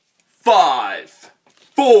5,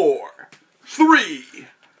 4, 3,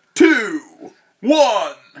 2,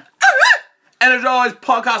 1. Energize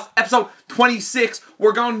Podcast episode 26.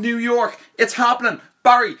 We're going to New York. It's happening.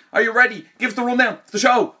 Barry, are you ready? Give us the rundown of the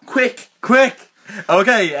show. Quick.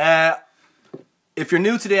 Okay, if you're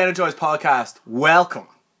new to the Energize Podcast, welcome.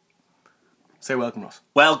 Say welcome, Ross.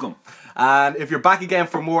 Welcome. And if you're back again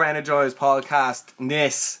for more Energize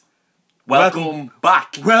Podcast-ness, Welcome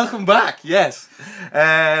back. Welcome back, yes.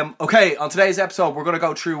 Okay, on today's episode, we're going to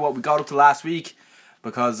go through what we got up to last week,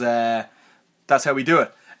 because that's how we do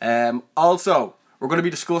it. Also, we're going to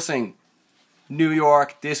be discussing New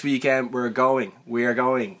York this weekend. We are going. We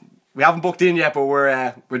haven't booked in yet, but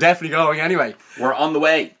we're definitely going anyway. We're on the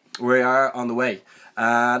way. We are on the way.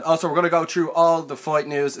 And also, we're going to go through all the fight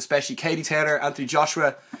news, especially Katie Taylor, Anthony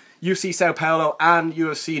Joshua, UFC Sao Paulo, and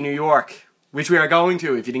UFC New York, which we are going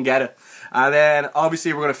to if you didn't get it. And then,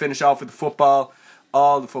 obviously, we're going to finish off with the football,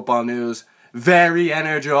 all the football news. Very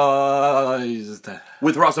energized.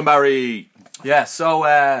 With Ross and Barry. Yeah,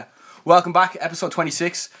 so welcome back, episode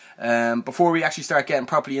 26. Before we actually start getting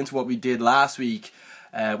properly into what we did last week,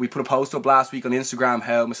 we put a post up last week on Instagram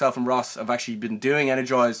how myself and Ross have actually been doing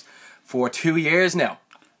Energize for 2 years now.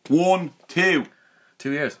 1, 2.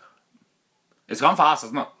 2 years. It's gone fast,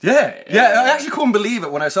 hasn't it? Yeah. I actually couldn't believe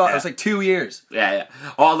it when I saw it. It was like 2 years. Yeah.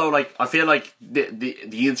 Although, like, I feel like the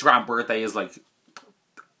Instagram birthday is like,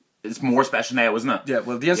 it's more special now, isn't it? Yeah,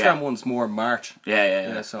 well, the Instagram one's more March.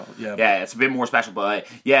 Yeah. So, Yeah, it's a bit more special, but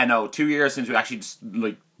 2 years since we actually just,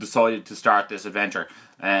 like, decided to start this adventure.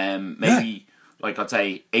 Maybe, like, I'd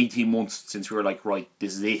say 18 months since we were like, right,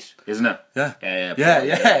 this is it, isn't it? Yeah.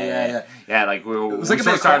 Yeah, like, we was like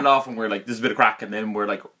sort of started off and we were like, this is a bit of crack, and then we're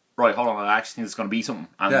like, right, hold on, I actually think it's going to be something.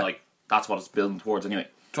 And, like, that's what it's building towards anyway.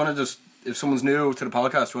 Do you want to just, if someone's new to the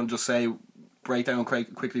podcast, do you want to just say, break down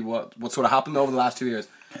quickly what sort of happened over the last 2 years?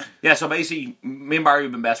 Yeah, so basically, me and Barry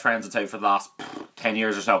have been best friends, I'd say, for the last 10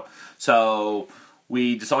 years or so. So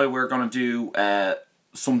we decided we were going to do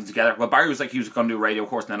something together. Well, Barry was like, he was going to do a radio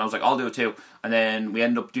course, and then I was like, I'll do it too. And then we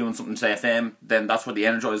ended up doing something to FM. Then that's where the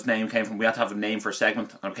Energize name came from. We had to have a name for a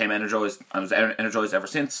segment, and it became Energized. And it was Energized ever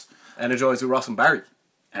since. Energize with Ross and Barry.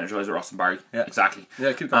 Energize with Ross and Barry. Yeah. Exactly.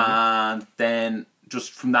 Yeah, keep going. And then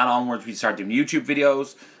just from that onwards, we started doing YouTube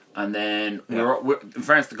videos. And then, in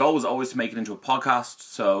fairness, the goal was always to make it into a podcast.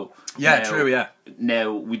 So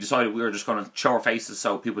now we decided we were just going to show our faces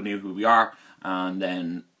so people knew who we are. And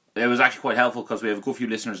then it was actually quite helpful because we have a good few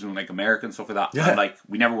listeners in like America and stuff like that. Yeah. And like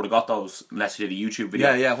we never would have got those unless we did a YouTube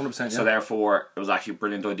video. Yeah, 100%. So therefore, it was actually a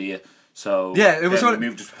brilliant idea. So it was we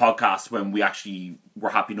moved to a podcast when we actually were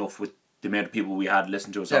happy enough with the amount of people we had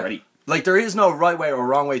listen to us already. Like, there is no right way or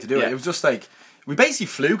wrong way to do it. It was just like, we basically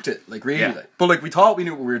fluked it, like, really. Like, but, like, we thought we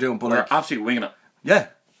knew what we were doing, but, we're absolutely winging it. Yeah.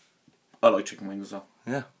 I like chicken wings as well.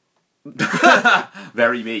 Yeah.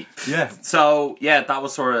 Very me. Yeah. So, that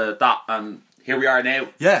was sort of that, and here we are now.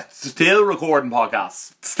 Yeah. Still recording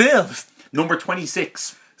podcasts. Still. Number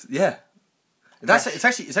 26. Yeah. It's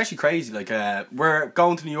actually crazy. Like, we're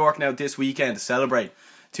going to New York now this weekend to celebrate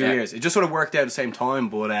 2 years. It just sort of worked out at the same time,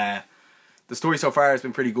 but the story so far has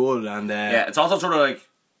been pretty good. And it's also sort of like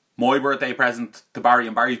my birthday present to Barry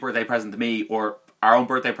and Barry's birthday present to me, or our own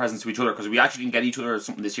birthday presents to each other, because we actually didn't get each other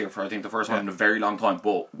something this year for, I think, the first time in a very long time.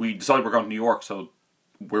 But we decided we're going to New York, so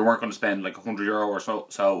we weren't going to spend like €100 or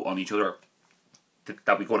so on each other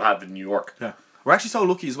that we could have in New York. Yeah, we're actually so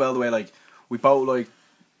lucky as well, the way, like, we both like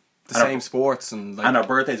the same sports, and like, our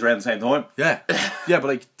birthdays around the same time. Yeah, but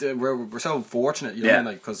like we're so fortunate, you know what I mean?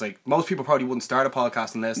 Like, because like most people probably wouldn't start a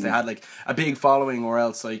podcast unless they had like a big following, or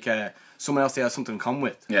else like someone else they had something in common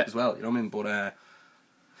with as well. You know what I mean? But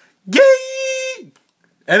yay!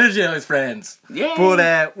 Energize, friends. Yeah.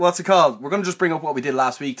 But what's it called? We're gonna just bring up what we did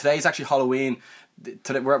last week. Today's actually Halloween.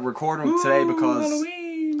 Today we're recording today because Halloween.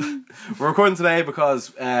 We're recording today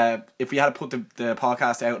because if we had to put the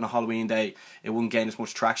podcast out on a Halloween day, it wouldn't gain as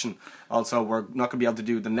much traction. Also, we're not going to be able to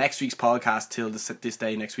do the next week's podcast till this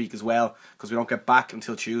day next week as well, because we don't get back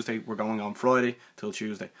until Tuesday. We're going on Friday till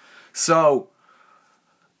Tuesday. So,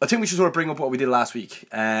 I think we should sort of bring up what we did last week.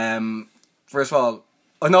 First of all,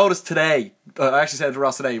 I noticed today, I actually said to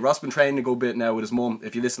Ross today, Ross has been training a good bit now with his mum.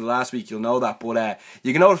 If you listen to last week, you'll know that. But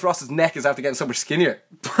you can notice Ross's neck is after getting so much skinnier.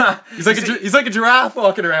 He's like a giraffe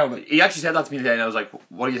walking around. He actually said that to me today, and I was like,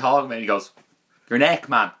 what are you talking about? And he goes, your neck,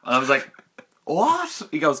 man. And I was like, what?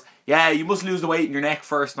 He goes, yeah, you must lose the weight in your neck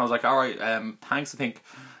first. And I was like, alright, thanks, I think.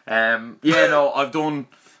 I've done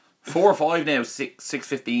 4 or 5 now,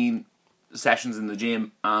 6:15 sessions in the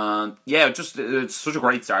gym, and it's such a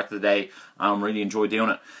great start to the day, and I really enjoy doing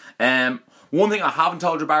it. One thing I haven't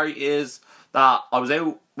told you, Barry, is that I was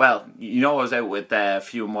out well, you know, I was out with a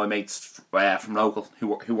few of my mates from local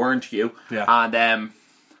who weren't you. Yeah. And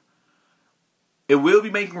it will be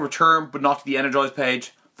making a return, but not to the Energize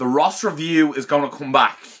page. The Ross review is going to come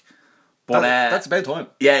back. But that's about time.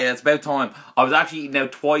 Yeah, it's about time. I was actually eating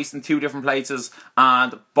out twice in 2 different places,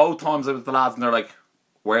 and both times I was with the lads, and they're like,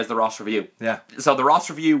 "Where's the Ross review?" Yeah. So the Ross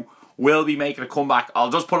review will be making a comeback. I'll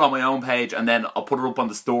just put it on my own page, and then I'll put it up on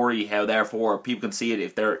the story. How therefore people can see it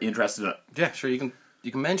if they're interested in it. Yeah, sure.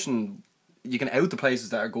 You can mention, you can out the places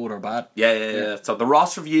that are good or bad. Yeah. So the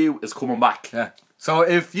Ross review is coming back. Yeah. So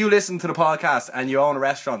if you listen to the podcast and you own a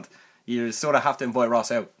restaurant, you sort of have to invite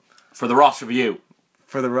Ross out For the Ross review.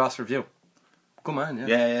 for the Ross review. Good man, yeah.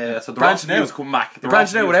 Yeah. So the Branching Ross review out. is coming back. The You're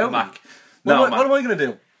Ross branching out review is without coming me. back. What am I going to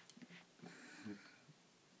do?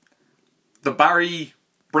 The Barry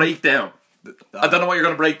breakdown. I don't know what you're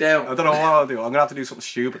going to break down. I don't know what I'll do. I'm going to have to do something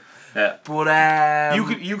stupid. Yeah. But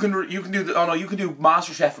You can do the, oh no, you can do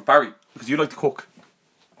MasterChef with Barry because you like to cook.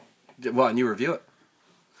 what, and you review it?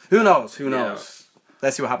 Who knows?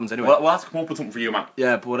 Let's see what happens anyway. We'll have to come up with something for you, man.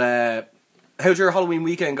 Yeah, but how'd your Halloween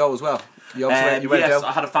weekend go as well? You obviously went Yes, out.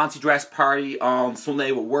 I had a fancy dress party on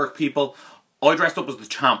Sunday with work people. I dressed up as the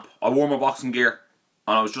champ. I wore my boxing gear,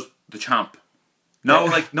 and I was just the champ. No,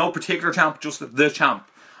 like no particular champ, just the champ.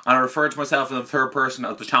 And I referred to myself in the third person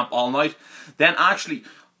as the champ all night. Then actually,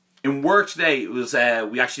 in work today, it was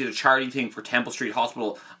we actually did a charity thing for Temple Street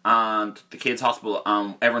Hospital and the kids' hospital.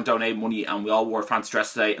 Everyone donated money, and we all wore fancy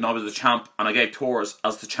dress today. And I was the champ, and I gave tours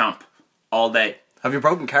as the champ all day. Have you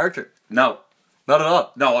broken character? No. Not at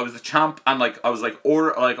all. No, I was the champ, and I was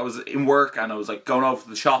I was in work, and I was like going over to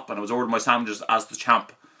the shop, and I was ordering my sandwiches as the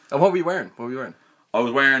champ. And what were you wearing? I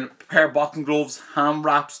was wearing a pair of boxing gloves, hand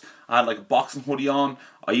wraps. I had like a boxing hoodie on.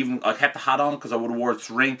 I kept the hat on because I would have wore it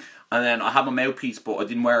to the ring, and then I had my mouthpiece, but I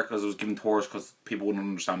didn't wear it because I was giving tours because people wouldn't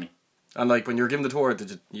understand me. And like when you were giving the tour,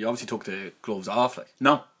 you obviously took the gloves off, like?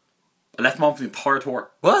 No, I left them on for the entire tour.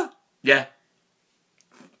 What? Yeah.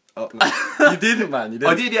 Oh, no. You didn't, man. You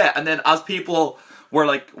didn't. I did, yeah. And then as people were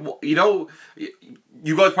like, you know,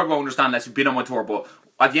 you guys probably won't understand unless you've been on my tour, but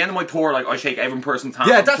at the end of my tour, like I shake every person's hand.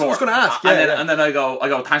 Yeah, on the that's what I was tour. going to ask. And then I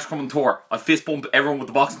go, thanks for coming on the tour. I fist bump everyone with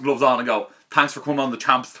the boxing gloves on and go, thanks for coming on the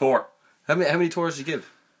champs tour. How many tours did you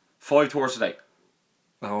give? 5 tours today.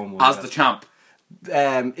 Oh my As God. the champ.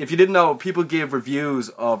 If you didn't know, people give reviews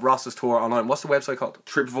of Ross's tour online. What's the website called?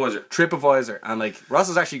 TripAdvisor. And like Ross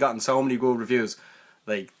has actually gotten so many good reviews.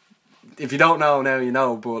 Like, if you don't know now, you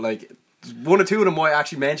know. But like, 1 or 2 of them might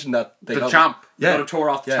actually mention that they The got champ. Yeah, Got a tour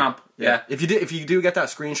off the champ. Yeah. If you do get that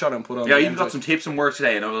screenshot and put on. Yeah, I the even got website. some tips in work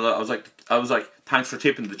today, and I was like, thanks for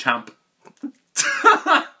tipping the champ.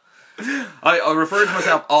 I referred to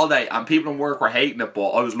myself all day, and people in work were hating it, but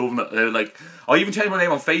I was loving it. They were like, I even changed my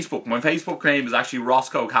name on Facebook. My Facebook name is actually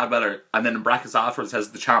Roscoe Cadweller, and then in brackets after it says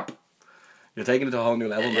the champ. You're taking it to a whole new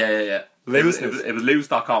level. Man. Yeah. Looseness. It was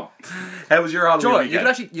loose.com. How was your Halloween Joy,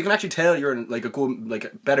 weekend? you can actually tell you're in like a good, like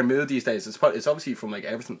a better mood these days. It's obviously from like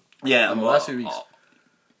everything. Yeah, in the last few weeks.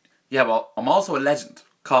 Yeah, but I'm also a legend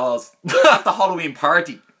because at the Halloween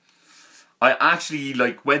party, I actually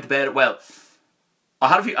like went to bed. Well,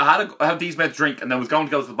 I had these meant to drink, and then was going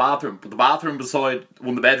to go to the bathroom, but the bathroom beside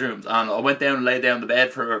one of the bedrooms, and I went down and laid down in the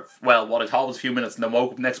bed for what I thought was a few minutes, and then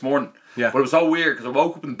woke up next morning. Yeah. But it was so weird because I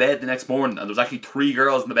woke up in bed the next morning, and there was actually 3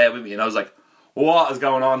 girls in the bed with me, and I was like, "What is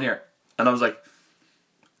going on here?" And I was like,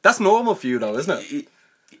 That's normal for you though, isn't it?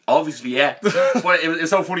 Obviously, yeah. But it was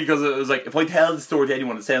so funny because it was like, if I tell the story to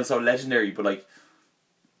anyone, it sounds so legendary, but like,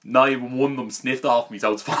 not even one of them sniffed off me,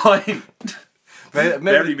 so it's fine.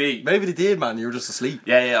 Very me. Maybe they did, man. You were just asleep.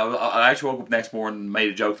 Yeah. I actually woke up next morning and made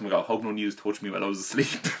a joke to them. I go, hope no one used touched me while I was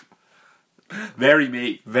asleep. Very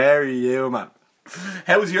me. Very you, man.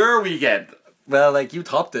 How was your weekend? Well, like you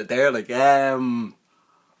topped it there. Like,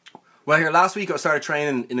 well, here last week I started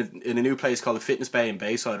training in a new place called the Fitness Bay in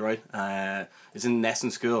Bayside, right? It's in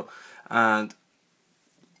Nesson School, and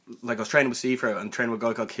like I was training with Seafro and training with a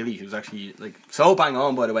guy called Killy, who's actually like so bang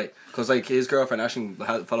on, by the way, because like his girlfriend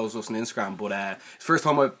Ashling follows us on Instagram. But it's the first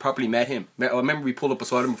time I properly met him. I remember we pulled up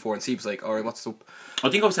beside him before, and Steve was like, "All right, what's up?" I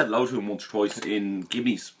think I've said hello to him once or twice in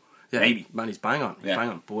Gibney's. Yeah, maybe. Man, he's bang on. Yeah. Bang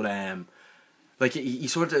on. But like he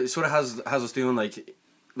sort of has us doing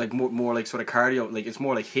like more like sort of cardio. Like it's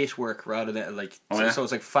more like HIIT work rather than like so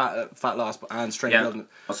it's like fat loss and strength building.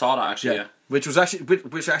 I saw that actually. Yeah. Which I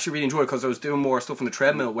actually really enjoyed because I was doing more stuff on the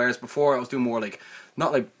treadmill, whereas before I was doing more like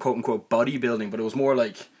not like quote unquote bodybuilding, but it was more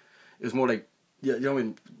like yeah, you know what I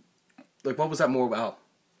mean, like what was that more about?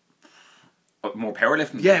 More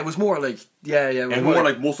powerlifting. Yeah, it was more like it was more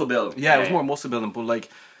like muscle building. Yeah, it was more muscle building, but like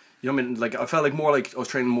you know what I mean, like I felt like more like I was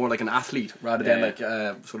training more like an athlete rather than like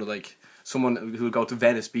sort of like someone who would go to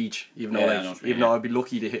Venice Beach, even though Yeah, I know what you mean, though I'd be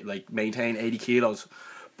lucky to maintain 80 kilos.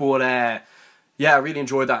 But yeah, I really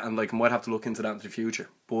enjoyed that, and like I might have to look into that in the future.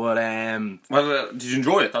 But well, did you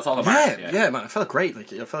enjoy it? That's all that matters. yeah, man, I felt great.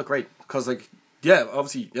 Like I felt great because like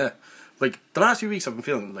obviously like the last few weeks I've been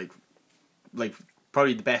feeling like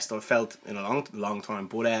probably the best I've felt in a long time.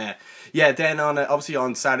 But then obviously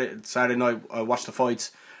on Saturday night I watched the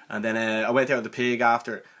fights, and then I went out with the pig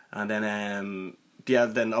after, and then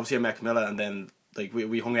then obviously I met Camilla, and then like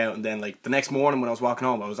we hung out, and then like the next morning when I was walking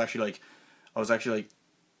home I was actually like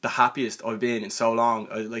the happiest I've been in so long.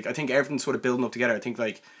 I think everything's sort of building up together. I think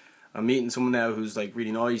like I'm meeting someone now who's like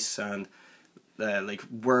really nice, and like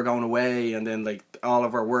we're going away, and then like all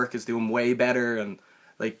of our work is doing way better, and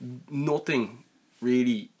like nothing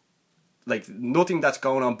that's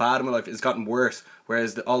going on bad in my life has gotten worse,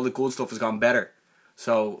 whereas all the good stuff has gone better.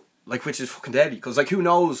 So like, which is fucking deadly, because like who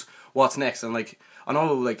knows what's next, and like I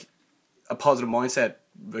know like a positive mindset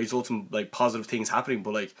results in like positive things happening,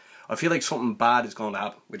 but like I feel like something bad is going to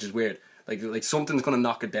happen, which is weird. Like something's going to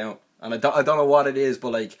knock it down, and I don't know what it is,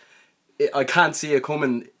 but like I can't see it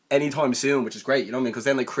coming anytime soon, which is great, you know what I mean? Because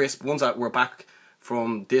then like once that we're back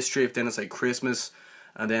from this trip, then it's like Christmas,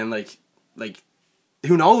 and then like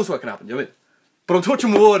who knows what can happen, you know what I mean? But I'm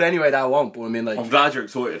touching wood anyway, that won't. But I mean, like, I'm glad you're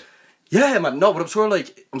excited. Yeah, man. No, but I'm sort of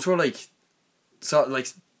like so like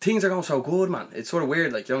things are going so good, man. It's sort of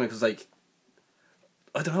weird, like, you know what I mean? Because like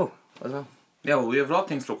I don't know. Yeah, well, we have a lot of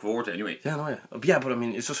things to look forward to anyway. Yeah, no, yeah, but I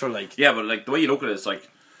mean, it's just sort of like... Yeah, but like the way you look at it, it's like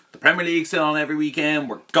the Premier League's still on every weekend.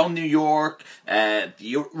 We're going to New York.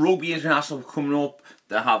 The Rugby International coming up.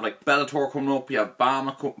 They have like Bellator coming up. You have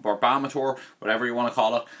Bama Tour, whatever you want to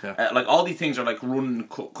call it. Yeah. Like all these things are like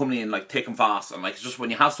coming in like thick and fast, and like it's just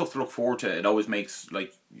when you have stuff to look forward to, it always makes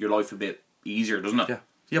like your life a bit easier, doesn't it? Yeah,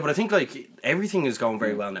 yeah, but I think like everything is going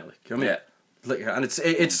very well now. Like, you know what I mean? Yeah. Like, and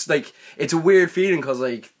it's like it's a weird feeling because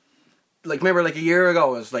like remember like a year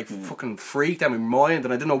ago I was like fucking freaked out of my mind,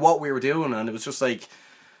 and I didn't know what we were doing, and it was just like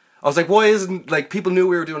I was like, why isn't like people knew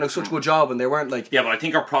we were doing such a good job, and they weren't like... Yeah, but I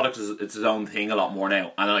think our product is its own thing a lot more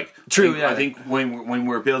now, and like true. I think when we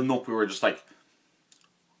were building up, we were just like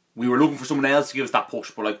we were looking for someone else to give us that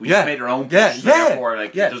push, but like we just made our own push. Yeah, so therefore,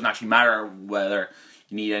 like it doesn't actually matter whether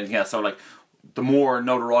you need anything else. So like the more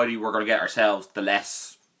notoriety we're going to get ourselves, the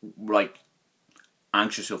less like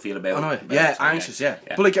anxious you'll feel about it. Yeah, anxious. Yeah.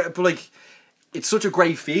 But like it's such a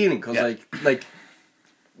great feeling because like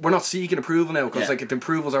we're not seeking approval now because like the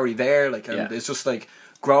approval's already there. Like and it's just like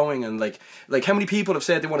growing, and like how many people have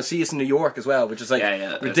said they want to see us in New York as well, which is like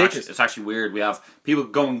ridiculous. It's actually weird. We have people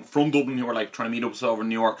going from Dublin who are like trying to meet up with us over in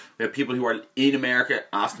New York. We have people who are in America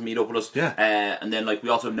asking to meet up with us. Yeah. And then like we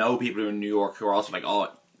also know people who are in New York who are also like, oh,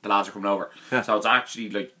 the lads are coming over. Yeah. So it's actually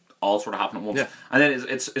like all sort of happening at once. Yeah. And then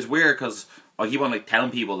it's weird because I keep on like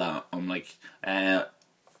telling people that I'm like,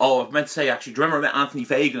 oh, I meant to say actually, do you remember I met Anthony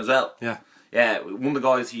Fagan as well? Yeah. Yeah, one of the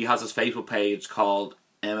guys, he has his Facebook page called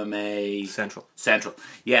MMA Central.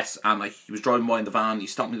 Yes, and like he was driving by in the van, he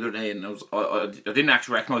stopped me the other day, and I didn't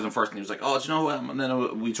actually recognise him first, and he was like, oh, do you know, and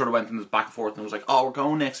then we sort of went in this back and forth, and I was like, oh, we're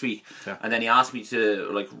going next week. Yeah. And then he asked me to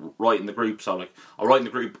like write in the group, so like I'll write in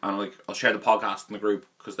the group, and like I'll share the podcast in the group,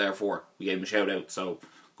 because therefore we gave him a shout out, so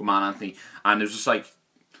good man Anthony. And it was just like,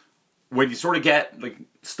 when you sort of get like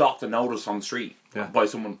stopped and noticed on the street by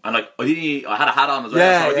someone, and like I had a hat on as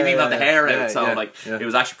well, so I didn't even have the hair out, so it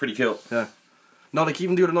was actually pretty cool. Yeah. No, like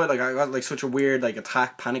even the other night, like I got like such a weird like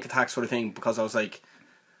panic attack sort of thing, because I was like,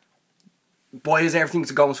 why is everything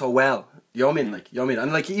going so well? You know what I mean? Like, you know what I mean?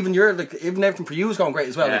 And like even everything for you is going great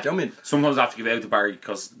as well. Yeah. Like, you know what I mean? Sometimes I have to give out to Barry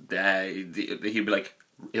because he'll be like,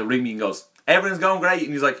 he'll ring me and goes, everything's going great,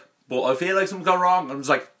 and he's like, but I feel like something's gone wrong. And I'm just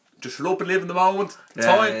like, just shut up and live in the moment. It's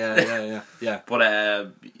fine. Yeah. But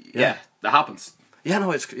that happens. Yeah,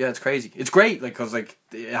 no, it's crazy. It's great, like, because like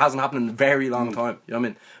it hasn't happened in a very long time. You know what I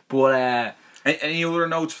mean? But any other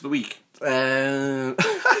notes for the week? I'm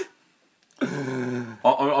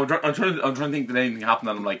trying to think that anything happened,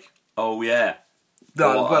 and I'm like, oh yeah.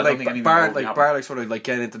 No, but like Bar sort of like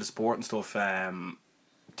getting into the sport and stuff. Like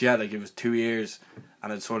it was 2 years,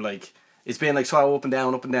 and it's sort of like it's been like so up and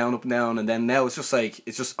down, and then now it's just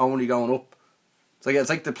only going up. It's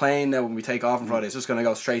like the plane now when we take off on Friday. It's just going to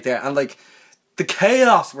go straight there, and like the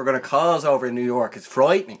chaos we're going to cause over in New York is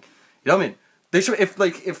frightening. You know what I mean? They should if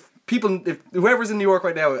whoever's in New York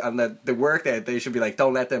right now and they work there, they should be like,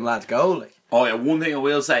 don't let them lads go. Like, oh yeah, one thing I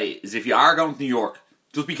will say is if you are going to New York,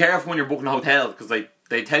 just be careful when you're booking a hotel, because they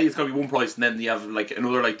tell you it's going to be one price, and then you have like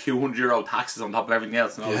another like €200 taxes on top of everything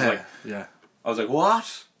else. And I was like,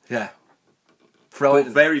 what? Yeah. But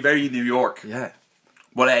very, very New York. Yeah.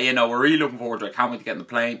 But you know, we're really looking forward to it. Can't wait to get in the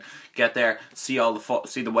plane, get there, see all the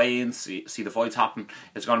see the weigh-ins, see the fights happen.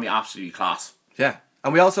 It's going to be absolutely class. Yeah,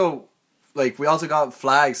 and we also got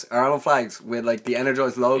flags, our own flags with like the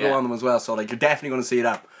Energized logo on them as well. So like you're definitely going to see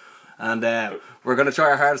that, and we're going to try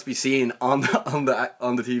our hardest to be seen on the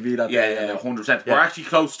TV that day. Yeah, 100%. We're actually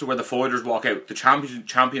close to where the fighters walk out, the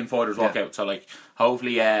champion fighters walk out. So like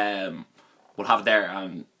hopefully we'll have it there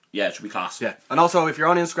and. Yeah, it should be class. Yeah, and also if you're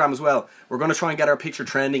on Instagram as well, we're going to try and get our picture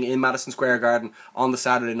trending in Madison Square Garden on the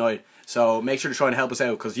Saturday night. So make sure to try and help us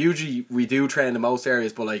out, because usually we do trend in most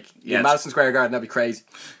areas, but like in Madison Square Garden, that'd be crazy.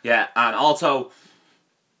 Yeah, and also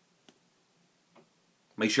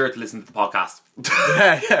make sure to listen to the podcast.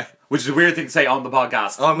 yeah. Which is a weird thing to say on the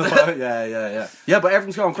podcast. Yeah, but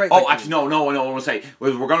everything's going great. Oh, actually, no, I want to say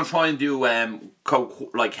we're going to try and do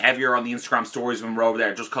like heavier on the Instagram stories when we're over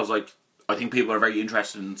there, just because like. I think people are very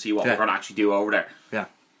interested in see what we're going to actually do over there. Yeah.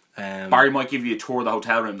 Barry might give you a tour of the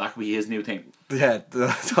hotel room. That could be his new thing. Yeah, the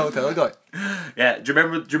hotel guy. Yeah. Do you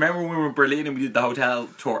remember when we were in Berlin and we did the hotel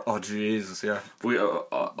tour? Oh Jesus, yeah. We the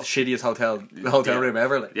shittiest hotel room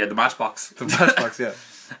ever. Like. Yeah, the Matchbox. The Matchbox,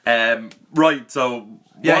 yeah. Right. So.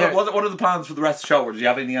 What are the plans for the rest of the show? Or do you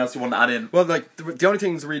have anything else you want to add in? Well, like the only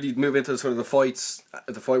things really move into sort of the fights,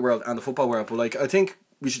 the fight world and the football world. But like I think.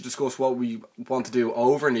 We should discuss what we want to do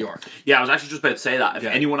over in New York. Yeah, I was actually just about to say that. If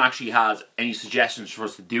anyone actually has any suggestions for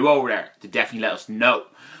us to do over there, to definitely let us know.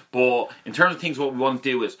 But in terms of things, what we want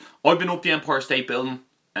to do is, I've been up the Empire State Building.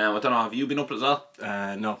 I don't know, have you been up as well?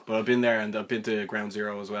 No, but I've been there and I've been to Ground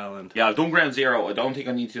Zero as well. And yeah, I've done Ground Zero. I don't think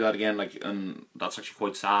I need to do that again. Like, and that's actually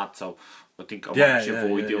quite sad. So I think I might actually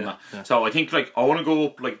avoid doing that. Yeah. So I think like I want to go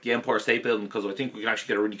up like the Empire State Building because I think we can actually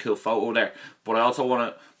get a really cool photo there. But I also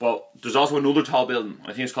want to. But there's also another tall building.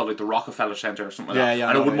 I think it's called like the Rockefeller Center or something like that. Yeah,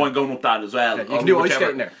 and I wouldn't mind going up that as well. Yeah, you can do ice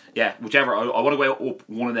skating there. Yeah, whichever. I want to go up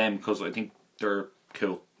one of them because I think they're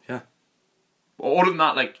cool. Yeah. But other than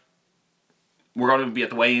that, like. We're going to be at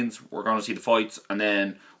the weigh-ins, we're going to see the fights, and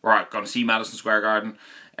then we're going to see Madison Square Garden.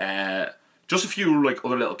 Just a few like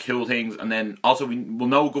other little cool things, and then also we'll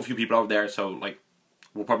know a good few people over there, so like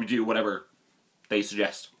we'll probably do whatever they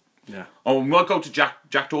suggest. Yeah. Oh, and we'll go to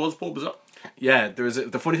Jack Doyle's pub, is it? Yeah,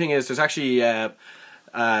 the funny thing is there's actually a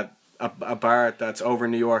bar that's over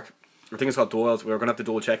in New York. I think it's called Doyle's. We're going to have to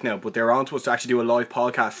double check now, but they're on to us to actually do a live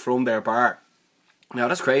podcast from their bar. Now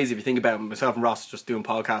that's crazy if you think about it. Myself and Ross just doing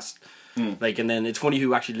podcasts. Like, and then it's funny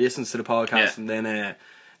who actually listens to the podcast, and then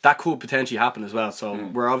that could potentially happen as well. So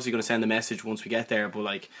we're obviously going to send a message once we get there. But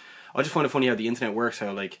like, I just find it funny how the internet works.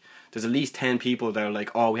 How like there's at least 10 people that are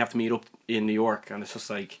like, oh, we have to meet up in New York, and it's just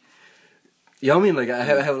like, you know what I mean? Like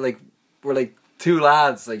how like we're like two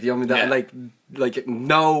lads, like you know what I mean? That like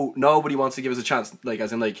nobody wants to give us a chance. Like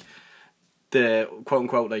as in like the quote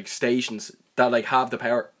unquote like stations that like have the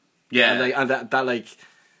power. Yeah, and that like.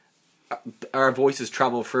 Our voices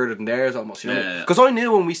travel further than theirs almost, you know. Because I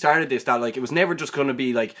knew when we started this that like it was never just going to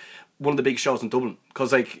be like one of the big shows in Dublin.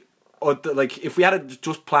 Because like if we had it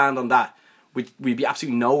just planned on that, we'd be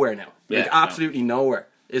absolutely nowhere now. Like absolutely nowhere.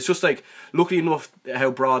 It's just like luckily enough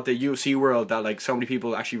how broad the UFC world that like so many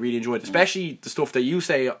people actually really enjoyed, especially the stuff that you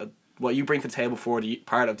say, what you bring to the table for the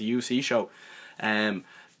part of the UFC show.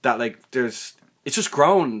 That like there's. It's just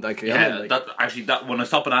grown, like yeah. That when I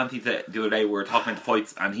stopped at Anthony the other day, we were talking about the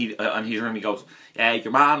fights, and he heard me goes, "Yeah,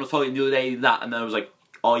 your man was fighting the other day, that," and then I was like,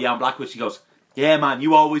 "Oh yeah, I'm Blackwitch." He goes, "Yeah, man,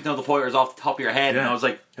 you always know the fighters off the top of your head," and I was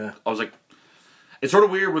like, it's sort of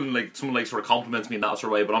weird when like someone like sort of compliments me in that sort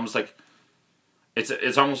of way, but I'm just like,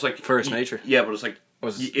 it's almost like first nature. Yeah, but it's like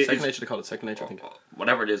second nature. They call it second nature. I think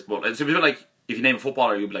whatever it is, but it's a bit like if you name a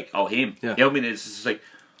footballer, you'd be like, "Oh, him." Yeah. You know what I mean? It's just like,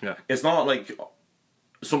 it's not like.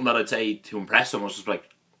 Something that I'd say to impress someone was just like,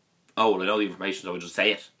 oh, well, I know the information, so I would just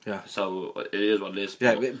say it. Yeah. So it is what it is.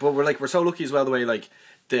 Yeah, but we're so lucky as well the way like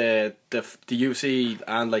the UFC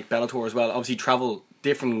and like Bellator as well obviously travel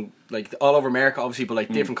different like all over America obviously, but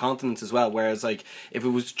like different continents as well. Whereas like if it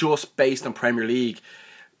was just based on Premier League,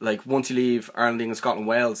 like once you leave Ireland, England, Scotland,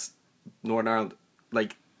 Wales, Northern Ireland,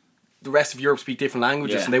 like the rest of Europe speak different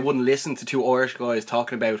languages, and they wouldn't listen to two Irish guys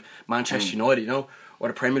talking about Manchester United, you know. Or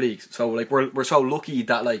the Premier League, so like we're so lucky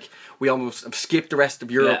that like we almost have skipped the rest of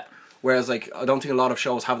Europe. Whereas like I don't think a lot of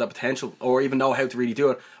shows have that potential or even know how to really do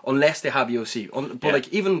it unless they have UFC. But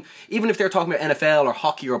like even if they're talking about NFL or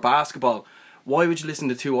hockey or basketball, why would you listen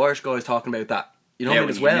to two Irish guys talking about that? You know what I mean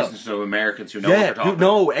as well. Listen to Americans who know what they're talking who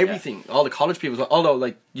know everything. All the college people as well. Although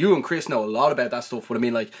like you and Chris know a lot about that stuff, but I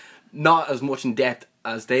mean like not as much in depth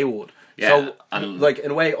as they would. So like in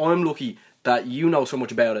a way, I'm lucky that you know so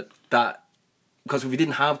much about it that. Because if we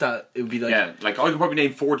didn't have that, it would be like... Yeah, like I could probably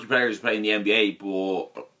name 40 players playing the NBA,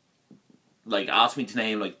 but like ask me to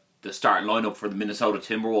name like the starting lineup for the Minnesota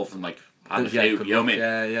Timberwolves and like had the Yeah, flu, you know what I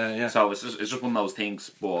mean? yeah. So it's just one of those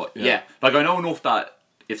things. But yeah, like I know enough that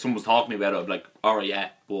if someone was talking to me about it, I'd be like, alright, yeah.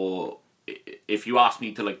 But if you ask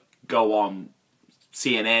me to like go on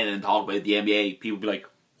CNN and talk about the NBA, people would be like,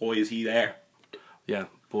 why is he there? Yeah,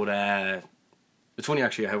 but it's funny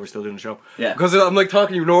actually how we're still doing the show. Yeah. Because I'm like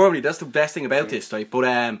talking to you normally. That's the best thing about this, right?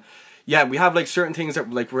 But yeah, we have like certain things that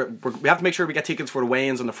like we have to make sure we get tickets for the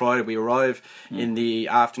weigh-ins on the Friday. We arrive in the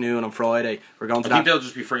afternoon on Friday. We're going to I think they'll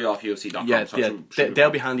just be free off UFC.com. Yeah, so yeah, they'll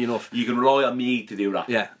be handy enough. You can rely on me to do that.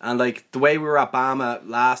 Yeah, and like the way we were at Bama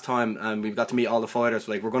last time, and we got to meet all the fighters.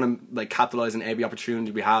 Like we're gonna like capitalize on every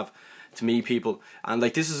opportunity we have to meet people, and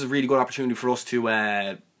like this is a really good opportunity for us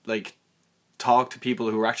to like talk to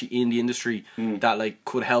people who are actually in the industry that like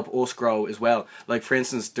could help us grow as well. Like for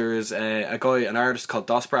instance, there's a guy, an artist called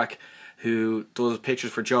Dosbrak, who does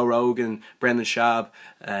pictures for Joe Rogan, Brendan Schaub,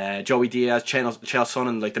 Joey Diaz, Chael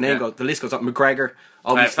Sonnen, like the list goes up. McGregor,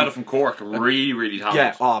 obviously. Fella from Cork, really talented.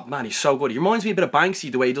 Yeah, oh man, he's so good. He reminds me a bit of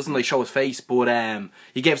Banksy the way he doesn't like show his face, but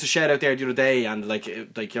he gave us a shout out there the other day, and like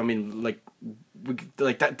I mean like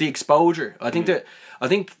that the exposure. I think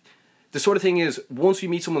the sort of thing is once we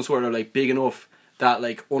meet someone sort of like big enough that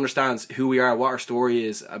like understands who we are, what our story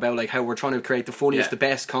is about, like how we're trying to create the funniest, the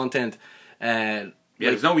best content. Yeah,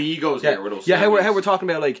 there's no egos here with us. Yeah, how we're talking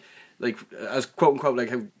about like as quote unquote like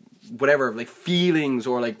how whatever like feelings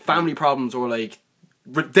or like family problems or like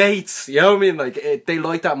dates. You know what I mean? Like they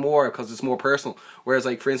like that more because it's more personal. Whereas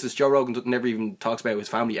like for instance, Joe Rogan never even talks about his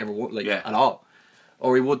family ever at all,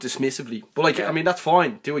 or he would dismissively. But like I mean that's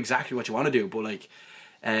fine. Do exactly what you want to do. But like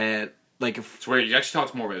if it's where he actually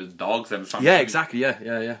talks more about his dogs than his family. Yeah, exactly.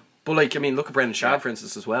 Yeah. But like I mean, look at Brendan Schaub for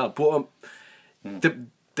instance as well. But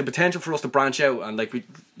the potential for us to branch out and like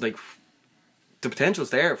the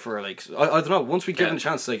potential's there for like I don't know, once we give them a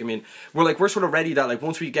chance, like I mean we're sort of ready that like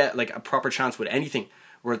once we get like a proper chance with anything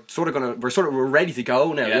we're ready to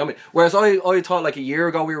go now, you know what I mean? Whereas I thought like a year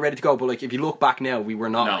ago we were ready to go, but like if you look back now we were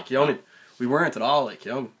not, like you know what I mean? We weren't at all, like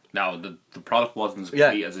you know. No, the product wasn't as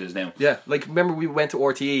complete as it is now. Yeah, like remember we went to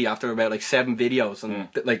RTE after about like 7 videos and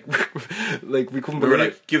like like we couldn't we were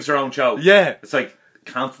like gives her own show. Yeah, it's like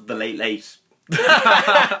cancelled the late.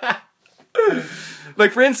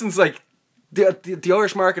 Like for instance, like the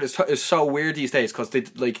Irish market is so weird these days because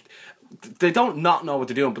they don't not know what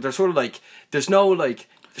they're doing, but they're sort of like there's no like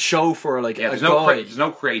show for like there's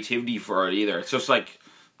no creativity for it either. It's just like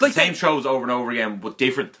the same shows over and over again but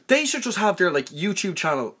different. They should just have their like YouTube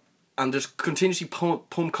channel and just continuously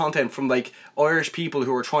pump content from like Irish people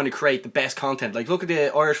who are trying to create the best content. Like look at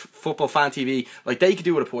the Irish Football Fan TV, like they could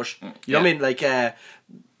do with a push. You know what I mean? Like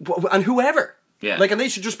and whoever. Yeah. Like, and they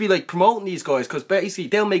should just be like promoting these guys because basically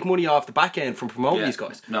they'll make money off the back end from promoting these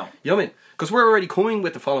guys. No. You know what I mean? Because we're already coming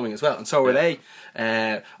with the following as well, and so are they.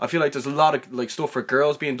 I feel like there's a lot of like stuff for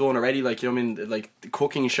girls being done already, like you know what I mean, like the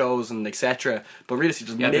cooking shows and etc. But really,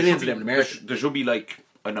 there's millions of them in America. There should be like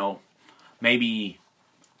I don't know, maybe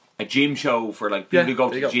a gym show for like people who go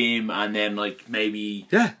to the gym, and then like maybe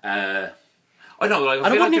I don't know, like and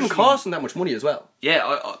it wouldn't even cost them that much money as well.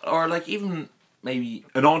 Yeah, or like even. Maybe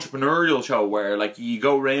an entrepreneurial show where like you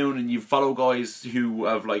go around and you follow guys who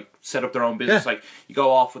have like set up their own business. Like you go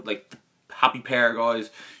off with like the Happy Pear guys,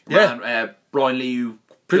 Brian Lee who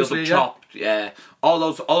built up Chopped, all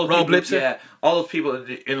those Rob people, Lipser. all those people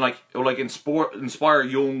in like in sport inspire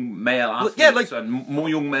young male athletes and more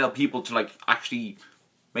young male people to like actually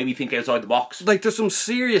maybe think outside the box. Like there's some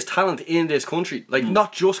serious talent in this country. Like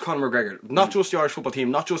not just Conor McGregor, not just the Irish football team,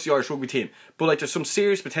 not just the Irish rugby team, but like there's some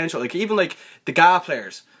serious potential. Like even like the GA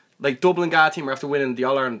players, like Dublin GA team are after winning the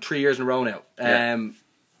All Ireland 3 years in a row now.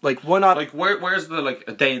 Like why not? Like where's the like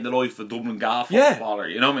a day in the life of Dublin GA footballer?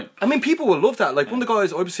 You know what I mean? I mean people will love that. Like one of the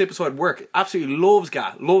guys I sit beside work absolutely loves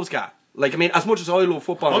GA. Like I mean as much as I love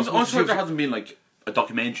football. I'm sure there hasn't been like a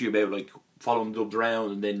documentary about like following the Dubs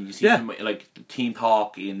around and then you see them, like the team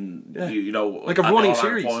talk in you know like a running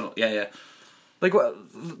series. Final. Yeah. Like what?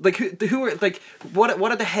 Like who are like what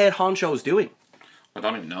are the head honchos doing? I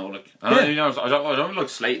don't even know. Like I don't even know. I don't like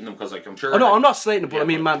slating them because like I'm sure. Oh no, I'm not slating them, but I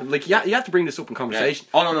mean, man, like you have to bring this up in conversation.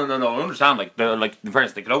 Yeah. Oh no. I understand. Like they're like in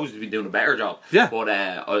fairness, they could always be doing a better job. Yeah. But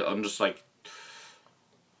I'm just like.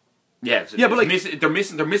 Yeah, but like they're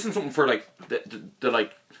missing something for like the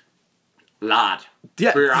like lad.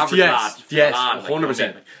 Yeah, for your average lad. Yes, lad,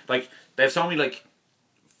 100%. Like they have so many like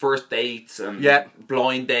first dates and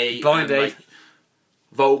blind date, like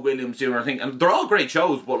Vogue Williams doing her thing, and they're all great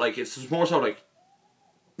shows. But like it's more so like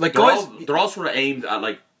guys, they're all sort of aimed at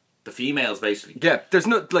like the females basically. Yeah, there's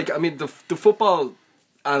no like I mean the football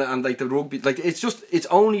and like the rugby, like it's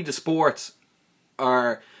only the sports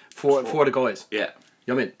are for the guys. Yeah.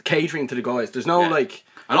 You know what I mean? Catering to the guys. There's no Yeah. like.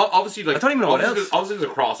 And obviously, like, I don't even know what else. Obviously, there's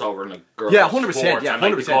a crossover in like girls. Yeah, 100%, sports, yeah, and,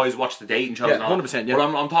 like, 100%. the guys watch the dating shows. Yeah, and all. 100%, yeah.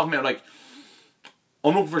 But I'm talking about like,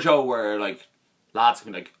 I'm looking for a show where like lads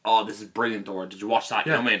can be like, oh, this is brilliant, or did you watch that?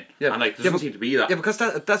 You know what I mean? Yeah. And like, there doesn't seem to be that. Yeah, because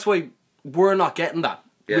that's why we're not getting that.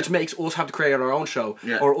 Yeah. Which makes us have to create our own show,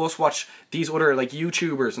 Yeah. or us watch these other like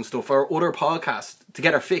YouTubers and stuff, or other podcasts to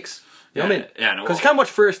get our fix. You know what I mean? Yeah, no. Because you can't watch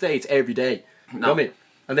First Dates every day. You know what I mean?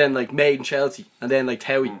 And then like Made in Chelsea, and then like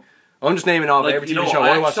Towie. I'm just naming off Like, every you TV know, show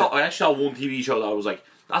I watch. I actually saw one TV show that I was like,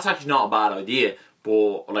 that's actually not a bad idea,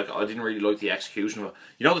 but like I didn't really like the execution of it.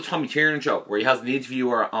 You know the Tommy Tiernan show where he has an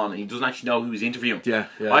interviewer on and he doesn't actually know who he's interviewing. Yeah,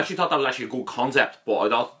 yeah. I actually thought that was actually a good concept, but I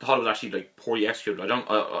thought it was actually like poorly executed. I don't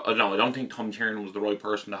know. I don't think Tommy Tiernan was the right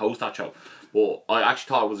person to host that show, but I actually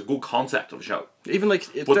thought it was a good concept of the show. Even like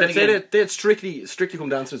But then again- they had strictly come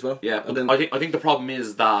dancing as well. Yeah, and but then, I think the problem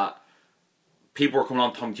is that people were coming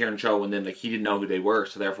on Tommy Tiernan show and then like he didn't know who they were,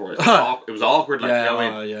 so therefore it was awkward. Like, yeah, you know what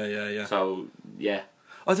I mean? yeah. So yeah,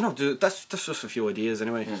 I don't know. Dude, that's just a few ideas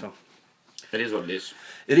anyway. So it is what it is.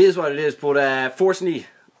 it is what it is. But fortunately,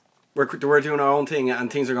 we're doing our own thing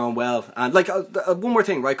and things are going well. And like one more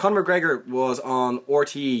thing, right? Conor McGregor was on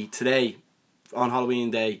RTE today on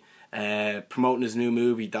Halloween Day, promoting his new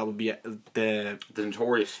movie. That would be The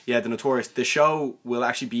Notorious. The Notorious. The show will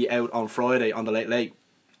actually be out on Friday on the Late Late.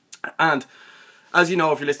 And as you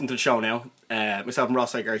know, if you're listening to the show now, myself and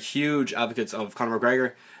Ross are huge advocates of Conor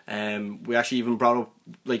McGregor. We actually even brought up,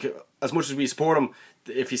 like, as much as we support him,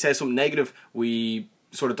 if he says something negative, we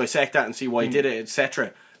sort of dissect that and see why he did it,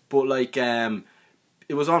 etc. But like,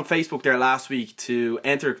 it was on Facebook there last week to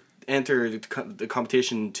enter the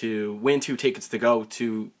competition to win 2 tickets to go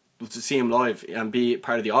to see him live and be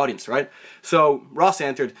part of the audience, right? So Ross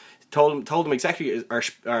entered. Told him exactly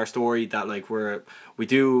our story, that like we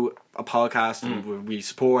do a podcast and we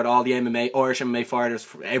support all the Irish MMA fighters,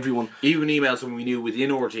 for everyone. Even emailed someone we knew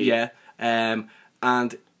within RT. Yeah, and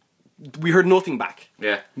we heard nothing back.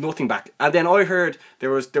 Yeah. Nothing back. And then I heard there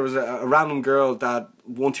was a random girl that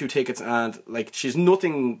won 2 tickets, and like she's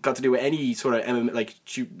nothing got to do with any sort of MMA. Like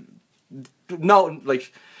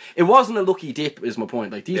it wasn't a lucky dip, is my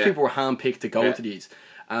point. Like these people were handpicked to go to these,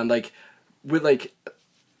 and like with like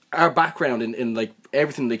our background in like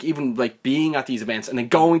everything, like even like being at these events and then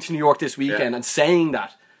going to New York this weekend and saying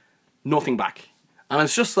that, nothing back. And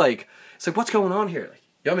it's just like, it's like, what's going on here? Like,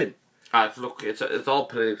 you know what I mean? Look, it's all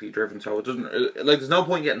politically driven, so it doesn't, like, there's no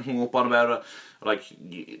point getting hung up on about it. Like,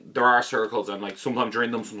 there are circles, and like sometimes you're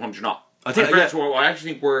in them, sometimes you're not. I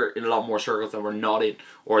actually think we're in a lot more circles than we're not in,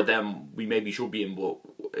 or them we maybe should be in, but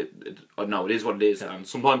no, it is what it is. And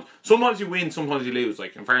sometimes you win, sometimes you lose.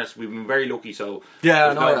 Like, in fairness, we've been very lucky, so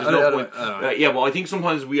yeah, there's no point. Yeah, but I think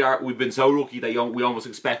sometimes we've been so lucky that we almost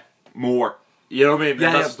expect more. You know what I mean?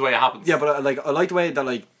 That's just the way it happens. Yeah, but like I like the way that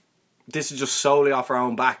like this is just solely off our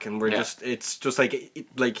own back, and we're it's just like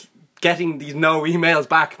getting these no emails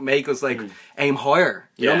back make us like aim higher.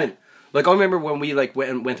 You know what I mean? Like I remember when we like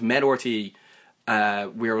went to MedRT,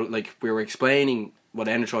 we were explaining what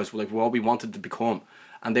Energize, like what we wanted to become,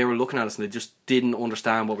 and they were looking at us and they just didn't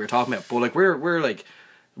understand what we were talking about. But like we're like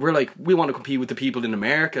we want to compete with the people in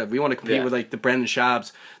America. We want to compete with like the Brendan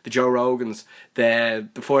Schaubs, the Joe Rogans, the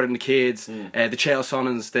Fighter and the Kids, the Chael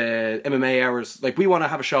Sonnens, the MMA Hours. Like we want to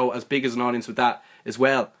have a show as big as an audience with that as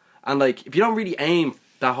well. And like if you don't really aim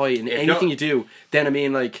that high in anything you do, then I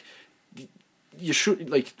mean like you should,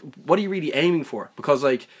 like, what are you really aiming for? Because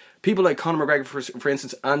like people like Conor McGregor for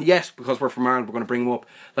instance, and yes, because we're from Ireland, we're going to bring him up.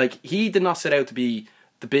 Like he did not set out to be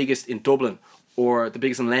the biggest in Dublin or the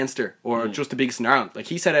biggest in Leinster or just the biggest in Ireland. Like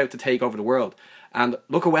he set out to take over the world, and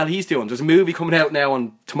look how well he's doing. There's a movie coming out now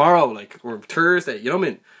on tomorrow, like, or Thursday, you know what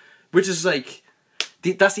I mean? Which is like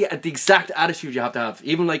that's the exact attitude you have to have.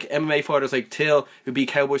 Even like MMA fighters like Till, who beat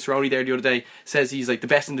Cowboy Cerrone there the other day, says he's like the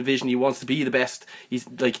best in the division. He wants to be the best. He's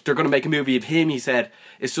like, they're going to make a movie of him, he said.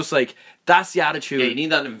 It's just like, that's the attitude. Yeah, you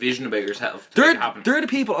need that vision about yourself to they're, make it happen. They're the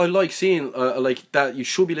people I like seeing, like, that you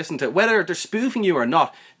should be listening to. Whether they're spoofing you or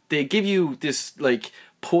not, they give you this like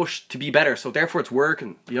push to be better, so therefore it's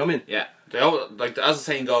working. You know what I mean? Yeah. They always, like, as the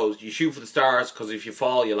saying goes, you shoot for the stars, because if you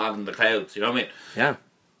fall, you land in the clouds. You know what I mean? Yeah.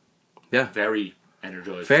 Yeah. Very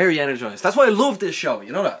energized. Very energized. That's why I love this show.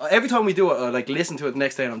 You know that? Every time we do it, I like listen to it the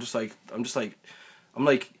next day, and I'm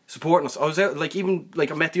like supporting us. I was out, like, even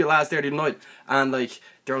like I met the lads there the other night, and like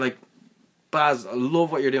they were like, Baz, I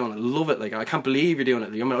love what you're doing. I love it. Like, I can't believe you're doing it.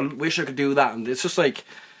 I mean, I wish I could do that. And it's just like,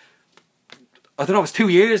 I don't know. It's 2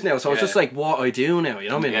 years now, so it's just like what I do now. You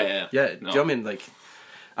know what I mean? Yeah. Do you know what I mean? Like,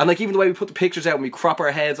 and like even the way we put the pictures out and we crop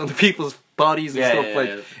our heads onto people's bodies and stuff.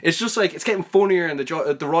 Like, it's just like it's getting funnier, and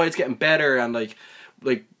the ride's getting better, and like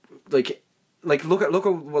like look at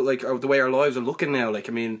what, like the way our lives are looking now. Like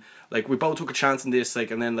I mean, like we both took a chance in this.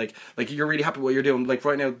 Like and then like you're really happy with what you're doing. Like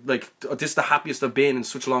right now, like this is the happiest I've been in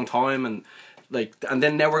such a long time. And like and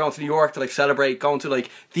then now we're going to New York to like celebrate going to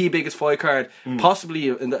like the biggest fight card possibly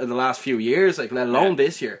in the last few years. Like let alone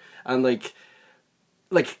this year. And like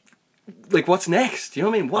what's next? You know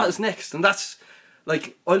what I mean? What is next? And that's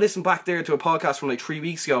like I listened back there to a podcast from like 3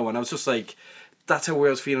 weeks ago, and I was just like, that's how I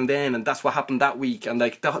was feeling then, and that's what happened that week, and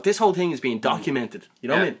like this whole thing is being documented. You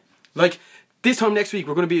know what I mean? Like this time next week,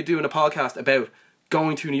 we're going to be doing a podcast about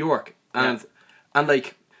going to New York, and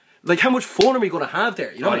like how much fun are we going to have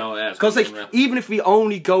there? You know, because like even if we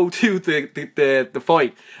only go to the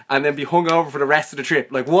fight and then be hungover for the rest of the trip,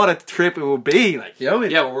 like what a trip it will be. Like you know what I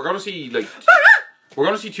mean? Yeah, well, we're going to see like we're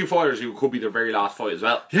going to see two fighters who could be their very last fight as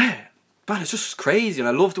well. Yeah. Man, it's just crazy, and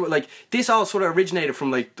I loved it. Like this all sort of originated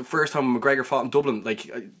from like the first time McGregor fought in Dublin.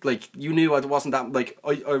 Like you knew I wasn't that like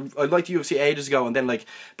I liked the UFC ages ago, and then like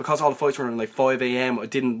because all the fights were at like 5 a.m. I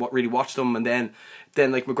didn't really watch them, and then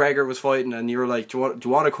like McGregor was fighting, and you were like, do you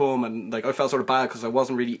want to come? And like I felt sort of bad because I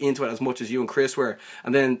wasn't really into it as much as you and Chris were.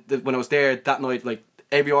 And then when I was there that night, like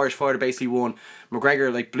every Irish fighter basically won.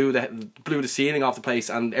 McGregor like blew the ceiling off the place,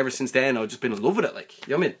 and ever since then I've just been in love with it. Like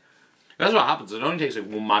you know what I mean? That's what happens. It only takes like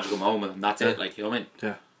one magical moment and that's it. Like you know what I mean?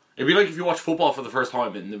 Yeah. It'd be like if you watch football for the first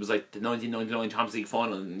time and it was like the 1999 Champions League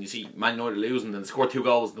final and you see Man United losing and score 2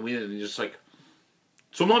 goals and they win it and you're just like.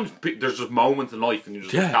 Sometimes there's just moments in life and you're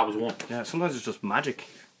just like, that was one. Yeah. Sometimes it's just magic.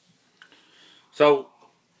 So.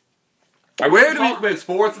 Where do we talk about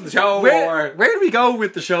sports in the show? Where do we go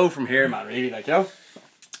with the show from here, man? Really, like you know.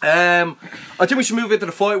 I think we should move into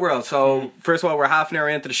the fight world. So first of all, we're half an hour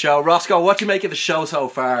into the show. Roscoe, what do you make of the show so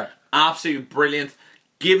far? Absolutely brilliant.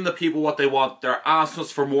 Giving the people what they want. They're asking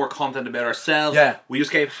us for more content about ourselves. Yeah. We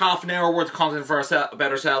just gave half an hour worth of content for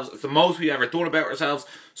about ourselves. It's the most we've ever done about ourselves.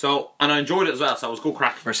 So, and I enjoyed it as well. So it was good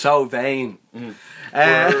crack. We're so vain.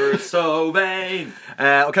 We're so vain.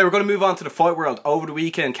 Okay, we're going to move on to the fight world. Over the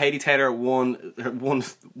weekend, Katie Taylor won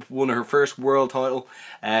her first world title.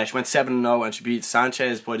 She went 7-0 and she beat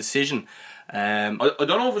Sanchez by decision. I don't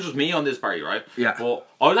know if it's just me on this party, right? Yeah. But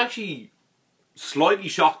I was actually slightly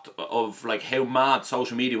shocked of like how mad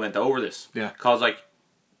social media went over this. Yeah. Because like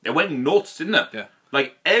it went nuts, didn't it? Yeah.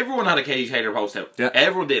 Like everyone had a Katie Taylor post out. Yeah.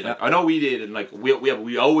 Everyone did. Like, I know we did, and like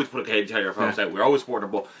we always put a Katie Taylor post out. We're always supporting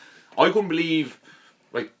her, but I couldn't believe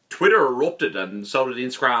like Twitter erupted and so did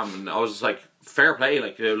Instagram, and I was just like, fair play,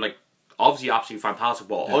 like obviously absolutely fantastic.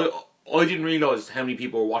 But I didn't realise how many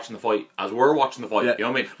people were watching the fight as we're watching the fight. You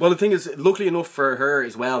know what I mean? Well, the thing is, luckily enough for her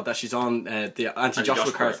as well, that she's on the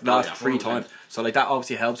anti-Joshua card the last 3 times. So like that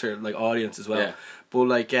obviously helps her like audience as well. Yeah. But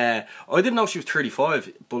like I didn't know she was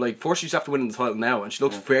 35. But like first she's after winning the title now, and she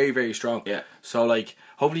looks very, very strong. Yeah. So like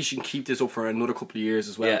hopefully she can keep this up for another couple of years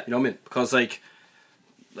as well. Yeah. You know what I mean? Because like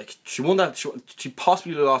she won that. She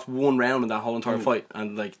possibly lost 1 round in that whole entire fight,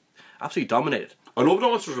 and like absolutely dominated. I love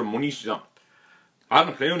how much of the money she's on. I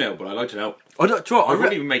haven't a clue now, but I'd like to know. I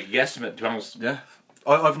wouldn't even make a guesstimate, to be honest. Yeah.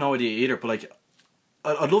 I've no idea either, but like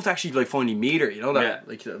I'd love to actually like finally meet her, you know that? Yeah.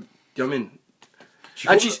 Like you know what I mean?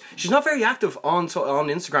 She's not very active on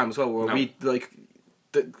Instagram as well, where we like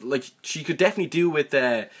she could definitely do with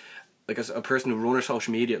like a person who runs her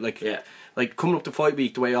social media, like coming up to fight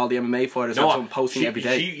week, the way all the MMA fighters have someone posting every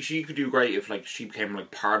day. She could do great if like she became like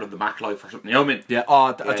part of the Mac Life or something. You know what I mean? Yeah.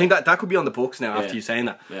 I think that could be on the books now after you saying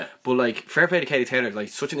that. Yeah. But like fair play to Katie Taylor, like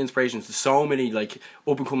such an inspiration to so many like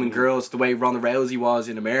up and coming girls. The way Ronda Rousey was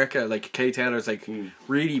in America, like Katie Taylor's like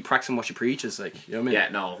really practicing what she preaches. Like you know what I mean? Yeah.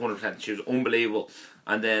 No, 100%. She was unbelievable,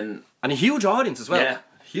 and a huge audience as well. Yeah.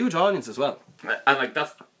 Huge audience as well. And like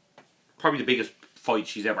that's probably the biggest fight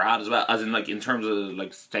she's ever had as well, as in like in terms of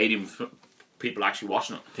like stadium people actually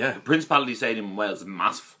watching it. Yeah. The Principality Stadium in Wales is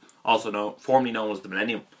massive. Also formerly known as the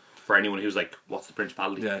Millennium, for anyone who's like, what's the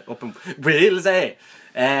Principality? Yeah, up in Wales, eh?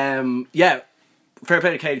 Yeah. Fair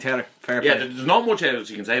play to Katie Taylor. Fair play. Yeah, there's not much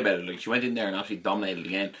else you can say about it. Like she went in there and absolutely dominated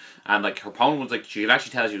again, and like her opponent was like, she could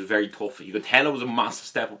actually tell she was very tough. You could tell it was a massive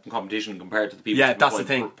step up in competition compared to the people. Yeah, that's the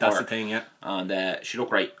thing. That's the thing. Yeah. And she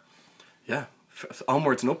looked great. Yeah.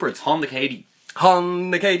 Onwards and upwards. Honda Katie.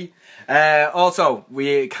 Also,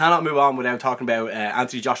 we cannot move on without talking about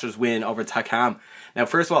Anthony Joshua's win over Takam. Now,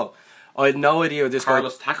 first of all, I had no idea this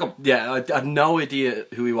Carlos Takam. Yeah, I had no idea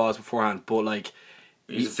who he was beforehand, but like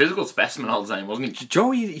he's a physical specimen all the time, wasn't he?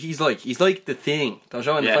 Joey, he's like the Thing. Don't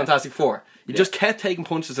show in the Fantastic Four. He just kept taking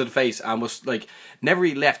punches to the face and was like never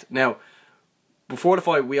really left. Now, before the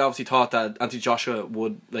fight, we obviously thought that Anthony Joshua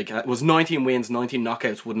would was 19 wins, 19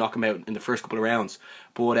 knockouts would knock him out in the first couple of rounds.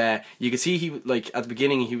 But you could see he at the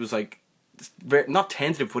beginning he was like not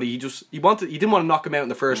tentative, but he didn't want to knock him out in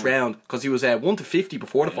the first round because he was 1-50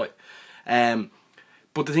 before the fight.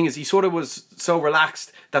 But the thing is, he sort of was so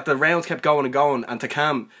relaxed that the rounds kept going and going, and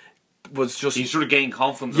Takam was just... He sort of gained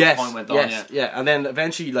confidence as the point went on, yeah. And then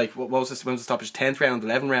eventually, like, what was this? When was the stoppage? 10th round,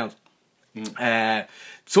 11th round.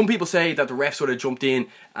 Some people say that the ref sort of jumped in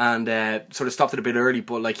and sort of stopped it a bit early,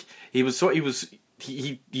 but like he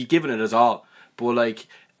given it his all. But like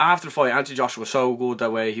after the fight, Anthony Joshua was so good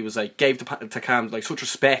that way. He was like gave Takam like such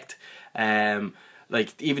respect.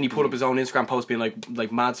 Like even he put up his own Instagram post being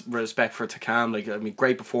like mad respect for Takam. Like I mean,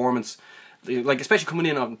 great performance. Like especially coming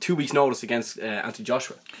in on 2 weeks' notice against Anthony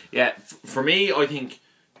Joshua. Yeah, for me, I think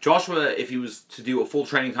Joshua, if he was to do a full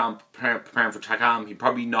training camp preparing for Takam, he'd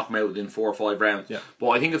probably knock him out within 4 or 5 rounds. Yeah. But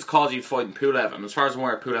I think it's because he's fighting Pulev, and as far as I'm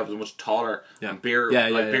aware, Pulev was much taller and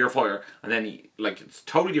bigger fighter, and then it's a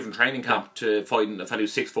totally different training camp to fighting a fellow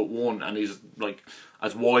who's 6'1" and he's like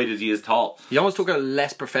as wide as he is tall. He almost took it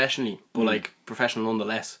less professionally, but like professional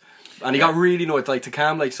nonetheless. And he got really annoyed. Like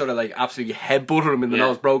Takam, like sort of like absolutely headbutted him in the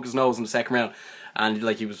nose, broke his nose in the second round. And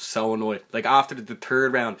like he was so annoyed. Like after the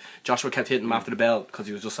third round, Joshua kept hitting him after the bell because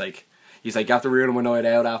he was just like, he's like, you have to ruin my night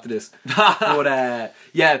out after this. But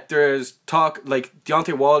yeah, there's talk like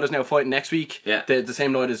Deontay Wilder's now fighting next week. Yeah, the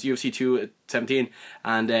same night as UFC 217,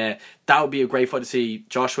 and that would be a great fight to see.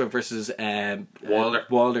 Joshua versus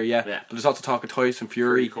Wilder. Yeah. But there's also talk of Tyson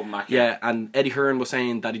Fury. Come back, and Eddie Hearn was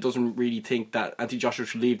saying that he doesn't really think that Anthony Joshua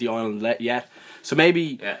should leave the island yet. So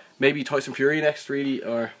maybe Tyson Fury next, really,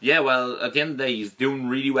 or well, at the end of the day, he's doing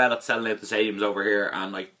really well at selling out the stadiums over here,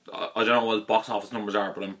 and like I don't know what his box office numbers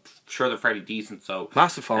are, but I'm sure they're fairly decent. So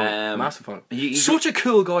massive fun. He's such a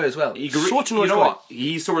cool guy as well. Such a nice guy. What?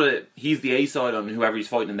 He's the A side on whoever he's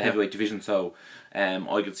fighting in the heavyweight division. So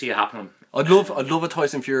I could see it happening. I'd love a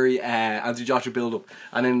Tyson Fury Anthony Joshua build up,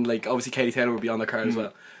 and then like obviously Katie Taylor would be on the card as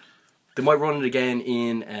well. They might run it again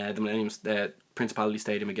in the Millennium Principality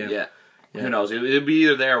Stadium again. Yeah. Who knows? It'll be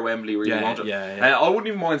either there or Wembley where you want it. I wouldn't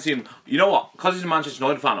even mind seeing him. You know what? Because he's a Manchester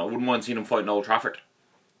United fan, I wouldn't mind seeing him fight in Old Trafford.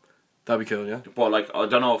 That'd be cool, yeah. But like, I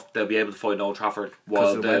don't know if they'll be able to fight in Old Trafford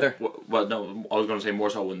while the weather. Well, no, I was going to say more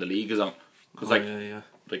so when the league is on. Because like,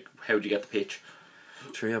 how do you get the pitch?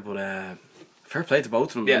 True, yeah, but fair play to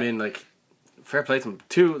both of them. Yeah. I mean, like, fair play to them.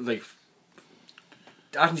 Two, like,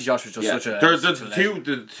 Anthony Joshua's just such a... There's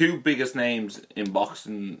the two biggest names in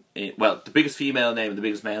boxing, the biggest female name and the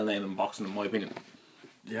biggest male name in boxing, in my opinion.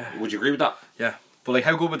 Yeah. Would you agree with that? Yeah. But, like,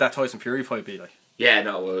 how good would that Tyson Fury fight be, like? Yeah,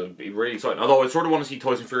 no, it'd be really exciting. Although I sort of want to see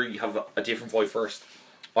Tyson Fury have a different fight first.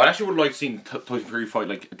 I actually would like to see Tyson Fury fight,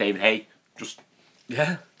 like, David Haye.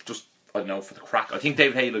 Yeah. Just, I don't know, for the crack. I think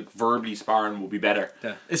David Haye, like, verbally sparring would be better.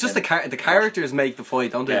 Yeah. It's just the characters make the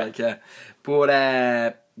fight, don't they? Yeah. Like, yeah. But,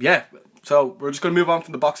 yeah. So we're just going to move on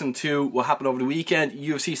from the boxing to what happened over the weekend.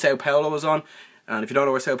 UFC Sao Paulo was on, and if you don't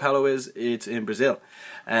know where Sao Paulo is, it's in Brazil.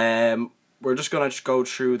 We're just going to go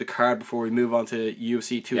through the card before we move on to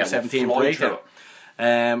UFC 217 breakdown.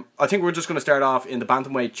 I think we're just going to start off in the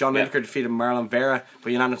bantamweight. John Lineker defeated Marlon Vera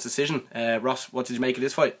by unanimous decision. Ross, what did you make of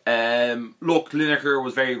this fight? Look, Lineker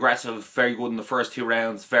was very aggressive, very good in the first 2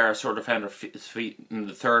 rounds. Vera sort of found his feet in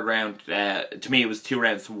the third round. To me, it was 2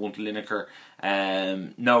 rounds to 1 to Lineker.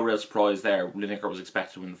 No real surprise there. Lineker was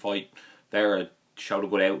expected to win the fight. Vera showed a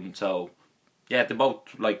good outing, so yeah, they both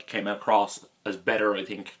came across as better, I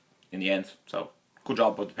think, in the end. So good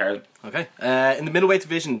job by the pair of them. Okay. In the middleweight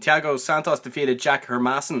division, Thiago Santos defeated Jack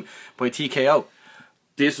Hermansson by TKO.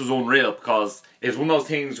 This was unreal because it's one of those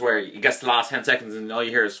things where you get to the last 10 seconds and all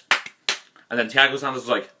you hear is, and then Thiago Santos was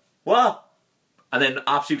like, what? And then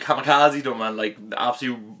absolute kamikaze them and like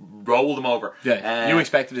absolute rolled them over. Yeah, you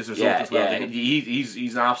expected this result as well. Yeah,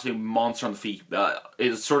 he's an absolute monster on the feet.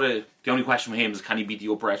 It's sort of the only question with him is can he beat the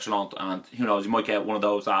upper echelon, and who knows, he might get one of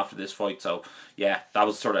those after this fight. So yeah, that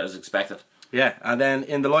was sort of as expected. Yeah, and then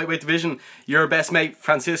in the lightweight division, your best mate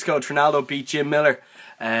Francisco Trinaldo beat Jim Miller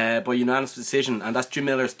by unanimous decision, and that's Jim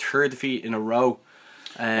Miller's 3rd defeat in a row.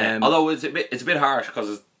 Although it's a bit harsh because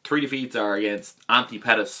his 3 defeats are against Anthony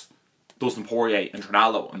Pettis, Dustin Poirier and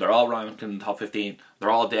Trinaldo, and they're all ranked in the top 15. They're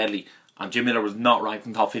all deadly, and Jim Miller was not ranked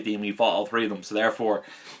in the top 15 when he fought all 3 of them, so therefore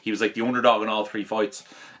he was like the underdog in all 3 fights.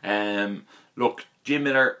 Look, Jim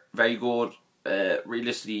Miller, very good.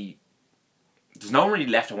 Realistically, there's no one really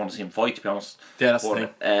left I want to see him fight, to be honest. Yeah, that's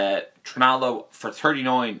the thing. Trinaldo, for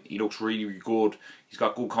 39, he looks really, really good. He's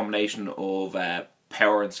got a good combination of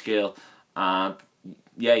power and skill, and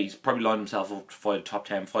yeah, he's probably lined himself up to fight a top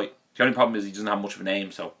 10 fight. The only problem is he doesn't have much of a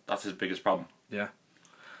name, so that's his biggest problem. Yeah,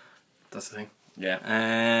 that's the thing. Yeah.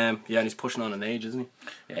 And he's pushing on an age, isn't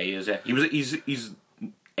he? Yeah, he is. Yeah, he's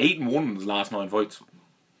 8-1 in his last 9 fights.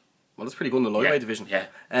 Well, that's pretty good in the lightweight division. Yeah.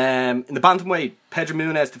 In the bantamweight, Pedro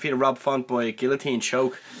Munez defeated Rob Font by guillotine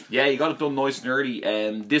choke. Yeah, you got it done nice and early.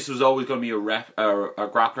 This was always going to be a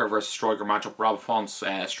grappler versus striker matchup. Rob Font's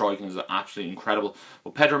striking is absolutely incredible.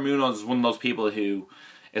 But Pedro Munez is one of those people who,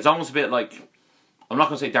 it's almost a bit like, I'm not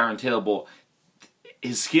going to say Darren Till, but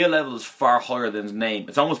his skill level is far higher than his name.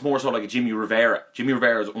 It's almost more so like a Jimmy Rivera. Jimmy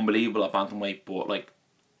Rivera is unbelievable at bantamweight, but like,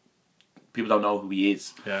 people don't know who he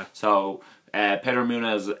is. Yeah. So Pedro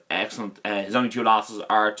Munez is excellent. His only 2 losses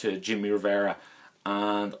are to Jimmy Rivera,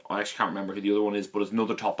 and I actually can't remember who the other one is, but it's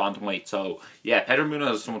another top bantamweight. So yeah, Pedro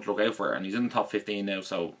Munez is someone to look out for, and he's in the top 15 now.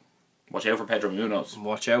 So watch out for Pedro Munez.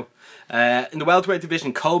 Watch out. In the welterweight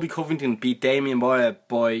division, Colby Covington beat Damian Maia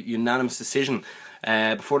by unanimous decision.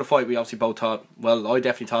 Before the fight, we obviously both thought, well, I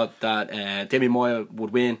definitely thought that Damian Maia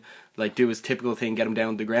would win, like do his typical thing, get him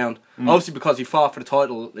down to the ground. Obviously because he fought for the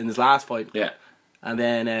title in his last fight. Yeah. And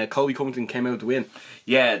then Colby Covington came out to win.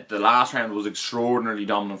 Yeah, the last round was extraordinarily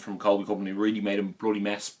dominant from Colby Covington. He really made him a bloody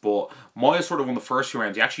mess. But Maia sort of won the first 2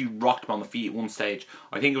 rounds. He actually rocked him on the feet at one stage.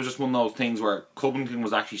 I think it was just one of those things where Covington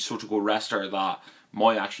was actually such a good wrestler that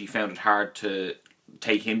Maia actually found it hard to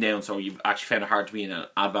take him down. So you actually found it hard to be in an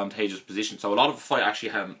advantageous position. So a lot of the fight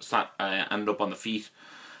actually ended up on the feet.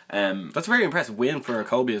 That's a very impressive win for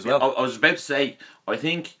Colby as well. I was about to say, I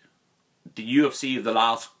think the UFC of the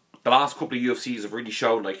last couple of UFCs have really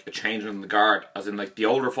showed like a change in the guard, as in like the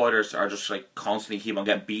older fighters are just like constantly keep on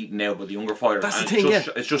getting beaten now by the younger fighters. That's and the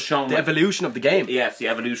thing, it's just shown the like, evolution of the game. Yeah, it's the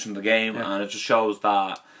evolution of the game, and it just shows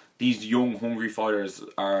that these young, hungry fighters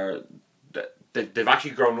are they've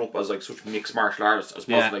actually grown up as like such mixed martial artists, as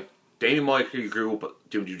opposed to like Damian Maia grew up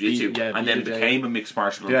doing jiu-jitsu and then became a mixed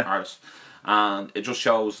martial artist, and it just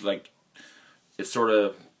shows like it's sort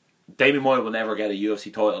of. Damian Maia will never get a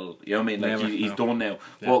UFC title, you know what I mean? Like he's done now.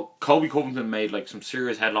 Yeah. Well, Colby Covington made like some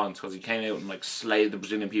serious headlines because he came out and like slayed the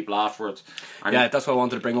Brazilian people afterwards. And that's what I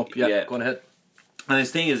wanted to bring up. Yeah, go on ahead. And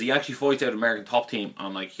his thing is, he actually fights out an American top team,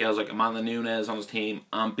 and like he has like Amanda Nunes on his team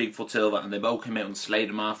and Bigfoot Silva, and they both came out and slayed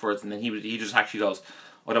him afterwards. And then he just actually goes,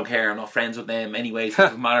 I don't care, I'm not friends with them anyways, it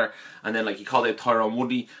doesn't matter. And then like he called out Tyron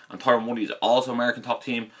Woodley, and Tyron Woodley is also American top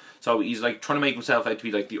team, so he's like trying to make himself out to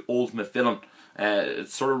be like the ultimate villain.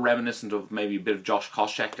 It's sort of reminiscent of maybe a bit of Josh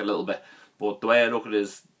Koscheck a little bit, but the way I look at it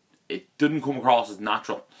is, it didn't come across as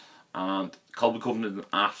natural. And Colby Covington is an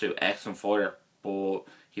absolute excellent fighter, but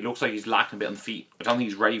he looks like he's lacking a bit on the feet. I don't think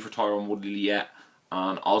he's ready for Tyron Woodley yet,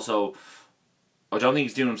 and also I don't think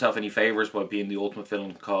he's doing himself any favours by being the ultimate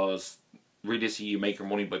villain, because realistically you make your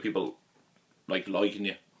money by people like liking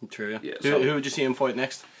you. True, yeah. Who would you see him fight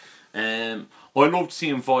next? I'd love to see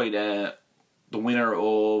him fight the winner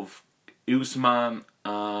of Usman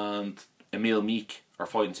and Emil Meek are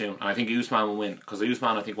fighting soon, and I think Usman will win, because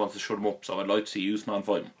Usman I think wants to shut him up, so I'd like to see Usman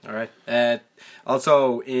fight him. Alright.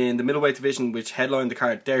 Also in the middleweight division, which headlined the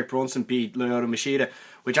card, Derek Brunson beat Lyoto Machida,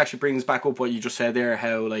 which actually brings back up what you just said there,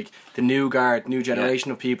 how like the new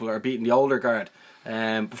generation of people are beating the older guard.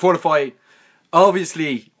 Before the fight,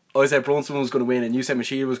 obviously I said Brunson was going to win and you said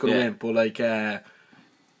Machida was going to win, but like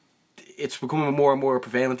it's becoming more and more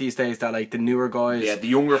prevalent these days that like the newer guys, the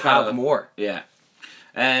younger have more. Yeah.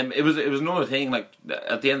 It was another thing, like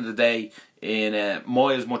at the end of the day,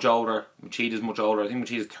 Maia's much older, Machida's much older. I think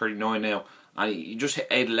Machida's 39 now, and he just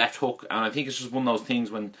ate a left hook, and I think it's just one of those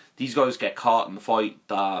things when these guys get caught in the fight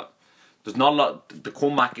that there's not a lot, the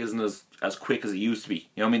comeback isn't as quick as it used to be.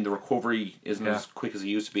 You know what I mean? The recovery isn't as quick as it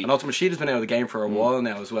used to be. And also Machida's been out of the game for a while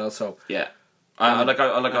now as well, so yeah. I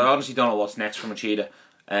honestly don't know what's next for Machida.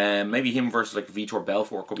 Maybe him versus like Vitor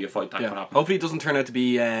Belfort could be a fight that could happen. Hopefully it doesn't turn out to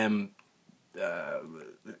be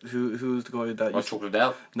who's the guy that Chuck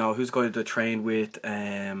Liddell? No, who's the guy that trained with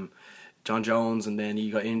John Jones and then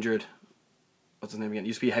he got injured. What's his name again? He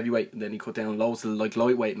used to be a heavyweight and then he cut down loads to like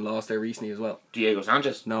lightweight and lost there recently as well. Diego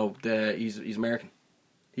Sanchez? No, he's American.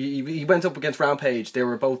 He went up against Rampage. They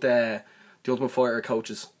were both the Ultimate Fighter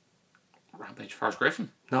coaches. Rampage, Forrest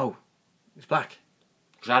Griffin? No, he's black.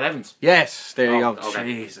 Rashad Evans? Yes, there you go. Okay.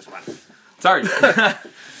 Jesus, man. Sorry.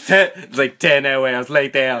 It's like 10 now, I was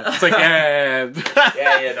late down. It's like, no,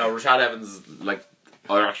 Rashad Evans, like,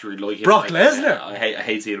 I actually really like him. Brock like, Lesnar. I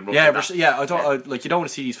hate seeing him. I don't like. You don't want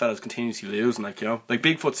to see these fellas continuously losing, like, you know, like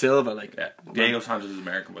Bigfoot Silva, like. Yeah. Diego Sanchez is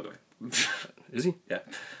American, by the way. Is he? Yeah.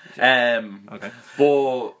 Okay.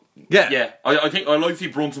 But yeah. I think I'd like to see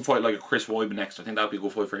Brunson fight like a Chris Weidman next. I think that'd be a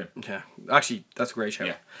good fight for him. Yeah. Actually, that's a great show.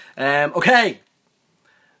 Yeah. Okay.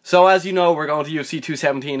 So as you know, we're going to UFC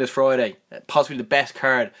 217 this Friday. Possibly the best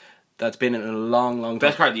card that's been in a long, long time.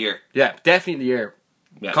 Best card of the year. Yeah, definitely the year.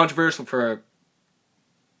 Yeah. Controversial for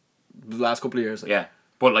the last couple of years. Like. Yeah.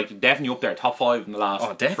 But like definitely up there, top 5 in the last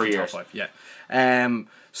Oh, definitely 3 years. top 5. Yeah.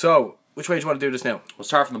 So which way do you want to do this now? We'll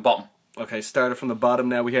start from the bottom. Okay, started from the bottom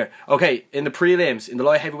now. We here. Okay, in the prelims, in the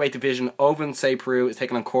light heavyweight division, Ovince St. Preux is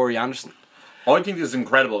taking on Corey Anderson. I think this is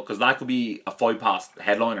incredible because that could be a fight past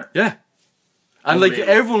headliner. Yeah. And like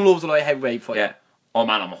everyone loves the light heavyweight fight. Yeah. Oh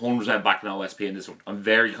man, I'm 100% backing OSP in this one. I'm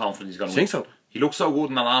very confident he's going to win. Think so? He looked so good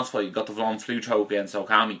in the last fight. He got the Von Flu choke against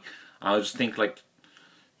Okami. And I just think like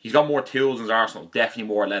he's got more tools in his arsenal. Definitely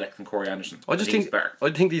more athletic than Corey Anderson. I just he's think better. I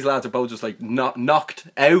think these lads are both just like knocked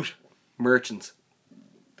out merchants.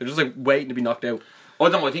 They're just like waiting to be knocked out. I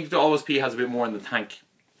don't know. I think the OSP has a bit more in the tank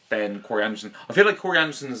than Corey Anderson. I feel like Corey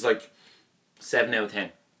Anderson is like 7 out of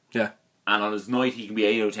 10. Yeah. And on his night he can be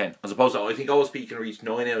 8 out of 10. As opposed to I think OSP can reach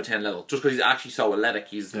 9 out of 10 level. Just because he's actually so athletic.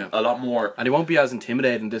 He's a lot more. And he won't be as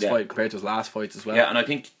intimidated in this fight compared to his last fights as well. Yeah, and I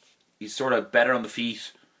think he's sort of better on the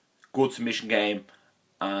feet, good submission game,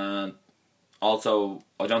 and also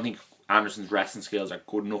I don't think Anderson's wrestling skills are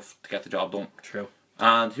good enough to get the job done. True.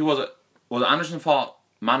 And who was it? Was it Anderson fought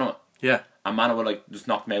Manoa? Yeah. And Manoa like just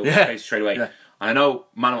knocked him out straight away. Yeah. And I know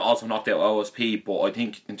Manoa also knocked out OSP, but I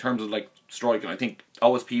think in terms of like striking, I think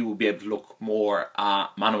OSP will be able to look more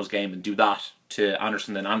at Manoa's game and do that to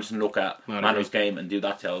Anderson, then Anderson look at Manoa's game and do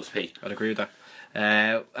that to OSP. I'd agree with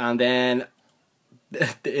that. And then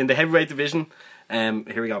in the heavyweight division,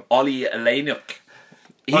 here we go. Ollie Eleniuk.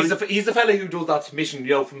 He's the fella who does that submission,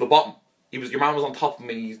 from the bottom. Your man was on top of him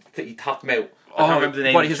and he tapped him out. I can't remember the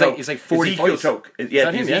name. But he's like 40 Ezekiel fights. choke. Yeah,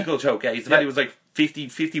 the him, Ezekiel choke. Yeah, he's the fella who was like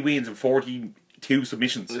 50 wins and 42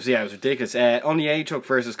 submissions. Yeah, it was ridiculous. Onyeachuk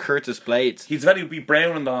versus Curtis Blades. He's the fella who beat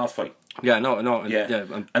Brown in the last fight. Yeah, no. Yeah.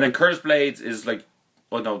 And then Curtis Blades is like,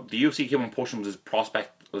 the UFC came and pushed him as his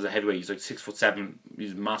prospect as a heavyweight. He's like 6'7".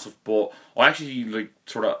 He's massive, but I actually like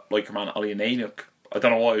sort of like your man Ollie Eleniuk. I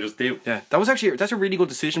don't know why, I just do. Yeah, that's a really good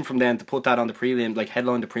decision from them to put that on the prelim, like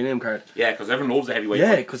headline the prelim card. Yeah, because everyone loves the heavyweight.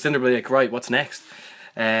 Yeah, because then they'll be like, right, what's next?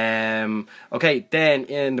 Okay, then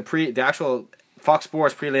in the actual Fox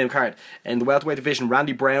Sports prelim card in the welterweight division,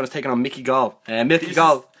 Randy Brown is taking on Mickey Gall.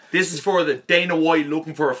 This is for the Dana White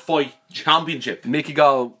looking for a fight championship. Mickey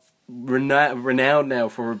Gall, renowned now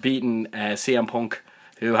for beating CM Punk,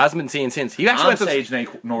 who hasn't been seen since. He actually went on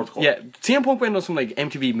stage North Court. Yeah, CM Punk went on some like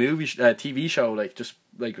MTV movie TV show, like just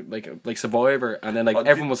like Survivor, and then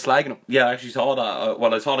everyone was slagging him. Yeah, I actually saw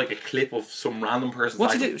that. I saw like a clip of some random person.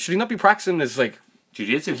 What's he do? Should he not be practicing his like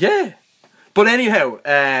jiu-jitsu? Yeah. But anyhow,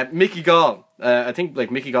 Mickey Gall. I think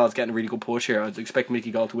like Mickey Gall's getting a really good push here. I'd expect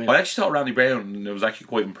Mickey Gall to win. I actually saw Randy Brown and I was actually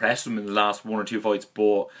quite impressed with him in the last 1 or 2 fights,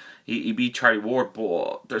 but he beat Charlie Ward.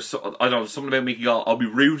 But I don't know, something about Mickey Gall. I'll be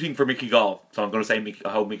rooting for Mickey Gall, so I'm going to say I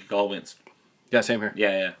hope Mickey Gall wins. Yeah, same here.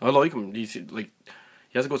 Yeah. I like him. He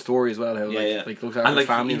has a good story as well. How like looks after and his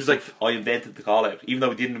family. He was like, I invented the call out, even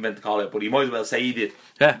though he didn't invent the call out, but he might as well say he did.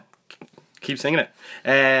 Yeah. Keep singing it.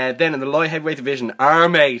 Then in the light heavyweight division, our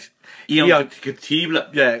mate Ion Katible,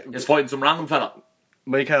 is fighting some random fella.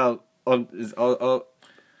 Michael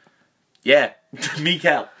yeah,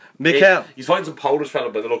 Mikel. He's fighting some Polish fella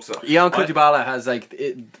by the looks of it. Ion Kutibala has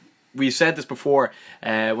we've said this before.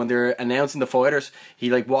 When they're announcing the fighters,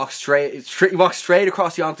 he walks straight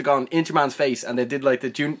across the octagon into man's face, and they did like the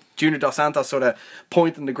Junior Dos Santos sort of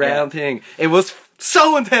point in the ground thing. It was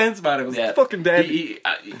so intense, man. It was fucking dead.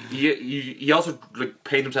 He also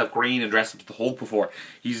painted himself green and dressed up to the Hulk before.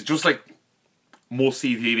 He's just must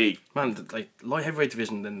see TV. Man, light heavyweight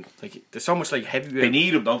division. Then there's so much heavyweight. They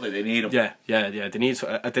need him, don't they? They need him. Yeah. They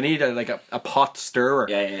need a pot stirrer.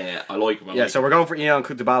 Yeah. I like him. So we're going for Ion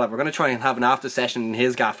Kutibala. We're going to try and have an after session in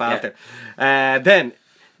his gaff after. Then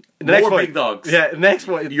the next More fight, big dogs. Yeah, the next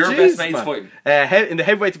one. Your best mate's fighting. In the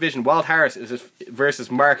heavyweight division, Walt Harris is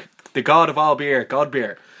versus Mark, the god of all beer,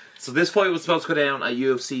 Godbeer. So this fight was supposed to go down at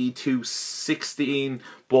UFC 216,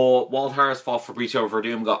 but Walt Harris fought Fabricio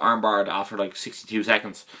Verdum, got armbarred after 62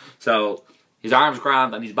 seconds. So his arm's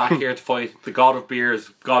grand and he's back here to fight the god of beers,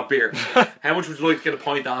 God Beer. How much would you like to get a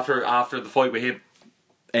point after the fight with him?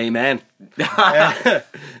 Amen. Who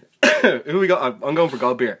we got? I'm going for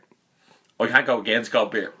Godbeer. I can't go against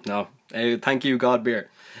God Beer. No. Thank you, Godbeer.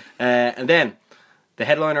 And then the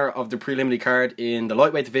headliner of the preliminary card in the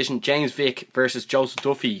lightweight division, James Vick versus Joseph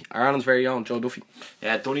Duffy, Ireland's very own Joe Duffy.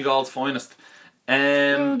 Yeah, Donegal's finest.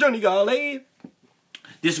 Donegal, eh?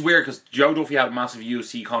 This is weird because Joe Duffy had a massive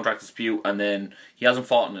UFC contract dispute and then he hasn't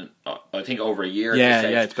fought in, I think, over a year. Yeah,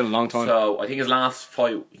 it's been a long time. So I think his last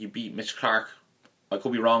fight, he beat Mitch Clark. I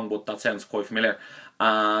could be wrong, but that sounds quite familiar.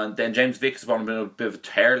 And then James Vick has been a bit of a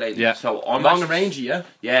tear lately. Yeah. So I'm long and rangy, yeah?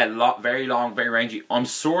 Yeah, very long, very rangy. I'm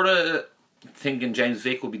sort of thinking James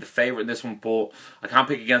Vick will be the favourite in this one, but I can't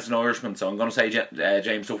pick against an Irishman, so I'm going to say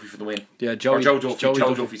James Duffy for the win. Yeah, Joe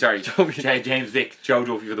Duffy, sorry. James Vick, Joe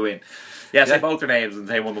Duffy for the win. Yeah, say both their names and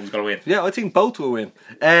say one of them's going to win. Yeah, I think both will win.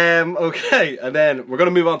 Okay, and then we're going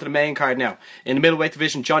to move on to the main card now. In the middleweight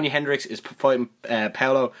division, Johnny Hendricks is fighting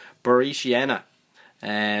Paulo Borrichiena.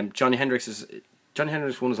 Johnny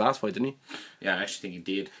Hendricks won his last fight, didn't he? Yeah, I actually think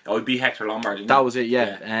he did. Oh, he beat Hector Lombard, didn't he? That was it,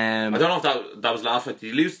 yeah. I don't know if that was the last fight.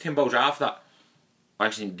 Did he lose to Tim Boja after that? I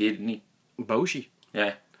actually think he did, didn't he? Boshi.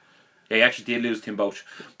 Yeah. Yeah, he actually did lose to Tim Boja.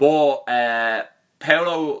 But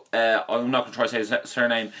Paulo, I'm not going to try to say his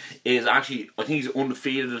surname, is actually, I think he's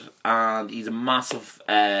undefeated and he's a massive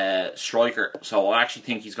striker. So I actually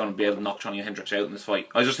think he's going to be able to knock Johnny Hendricks out in this fight.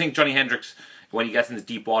 I just think Johnny Hendricks, when he gets into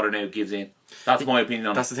deep water now, gives in. That's my opinion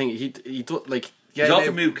on it. That's the thing. He do, like. Yeah, he's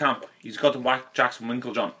also moved camp. He's got to whack Jackson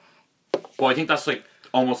Winklejohn. But I think that's like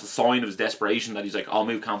almost a sign of his desperation that he's like, I'll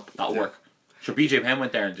move camp, that'll work. Sure, BJ Penn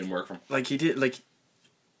went there and didn't work for him. Like he did, like,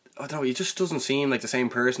 I don't know, he just doesn't seem like the same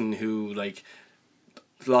person who like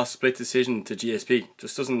lost split decision to GSP.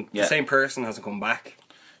 Just doesn't. The same person hasn't come back.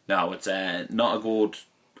 No, it's not a good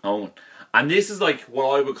omen. And this is like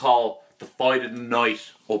what I would call the fight of the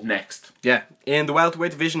night up next. Yeah, in the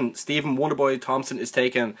welterweight division, Stephen Wonderboy Thompson is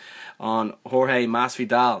taking on Jorge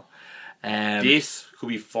Masvidal. This could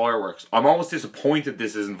be fireworks. I'm almost disappointed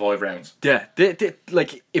this isn't 5 rounds. Yeah,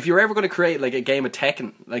 like if you're ever going to create like a game of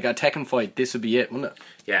Tekken, like a Tekken fight, this would be it, wouldn't it?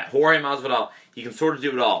 Yeah, Jorge Masvidal, he can sort of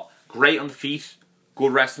do it all. Great on the feet,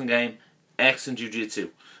 good wrestling game, excellent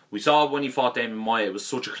jiu-jitsu. We saw when he fought Damon Maia, it was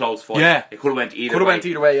such a close fight. Yeah. It could have went either way. Could have went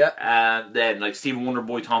either way, yeah. And then, like, Stephen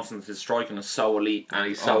Wonderboy Thompson, his striking is so elite and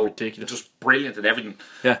he's so ridiculous. Just brilliant at everything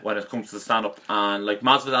when it comes to the stand-up. And, like,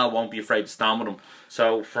 Masvidal won't be afraid to stand with him.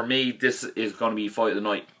 So, for me, this is going to be fight of the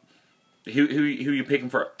night. Who are you picking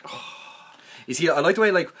for it? You see, I like the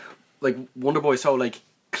way, like Wonderboy's so, like,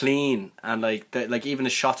 clean and, like, even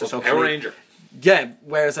his shots are so Power clean. Ranger. Yeah,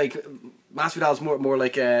 whereas, like, Masvidal's more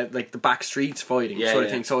like the back streets fighting sort of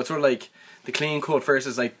thing. So it's sort of like the clean cut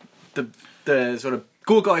versus like the sort of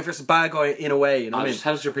good guy versus bad guy in a way. You know what I mean?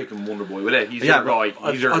 How's your picking Wonderboy? Will it? He's your guy.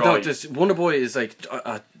 He's your guy. Wonderboy is like,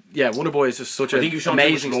 Wonderboy is just such I think you've shown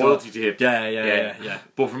amazing loyalty to him. Yeah.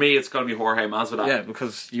 But for me, it's got to be Jorge Masvidal. Yeah,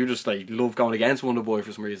 because you just like love going against Wonderboy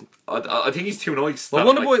for some reason. I think he's too nice. Well,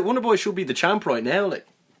 Wonderboy should be the champ right now. Like,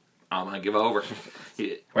 oh man, give over.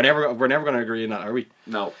 We're never going to agree on that, are we?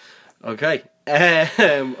 No. Okay.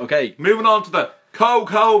 Okay. Moving on to the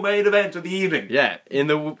main event of the evening. Yeah. In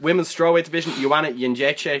the women's strawweight division, Joanna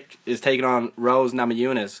Jędrzejczyk is taking on Rose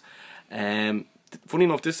Namajunas. Funny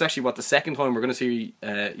enough, this is actually the second time we're going to see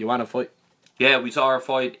Joanna fight. Yeah, we saw her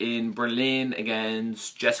fight in Berlin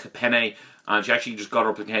against Jessica Penne, and she actually just got her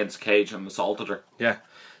up against the cage and assaulted her. Yeah.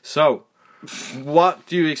 So, what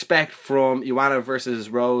do you expect from Joanna versus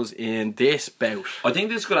Rose in this bout? I think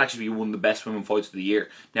this could actually be one of the best women fights of the year.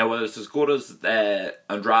 Now, whether it's as good as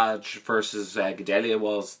Andrade versus Gadelia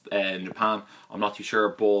was in Japan, I'm not too sure.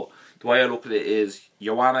 But the way I look at it is,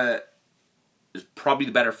 Joanna is probably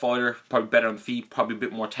the better fighter, probably better on the feet, probably a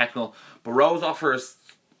bit more technical. But Rose offers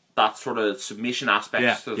that sort of submission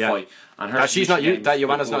aspect to the fight, and her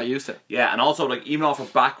Joanna's not used to. Yeah, and also like even off her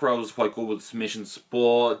back, Rose is quite good with submissions.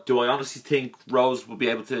 But do I honestly think Rose will be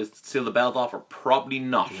able to steal the belt off her? Probably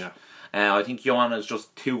not. Yeah. I think Joanna is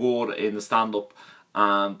just too good in the stand up,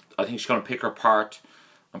 and I think she's going to pick her apart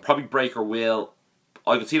and probably break her will.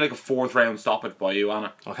 I could see like a 4th round stoppage by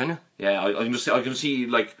Joanna. Oh, can you? Yeah, I can see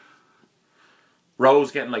like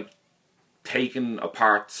Rose getting like taken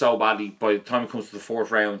apart so badly by the time it comes to the 4th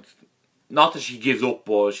round. Not that she gives up,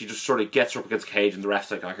 but she just sort of gets her up against the cage and the ref's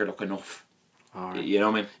like, look, enough. Right. You know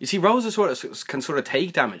what I mean? You see, Rose is can sort of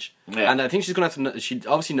take damage. Yeah. And I think she's going to have to, she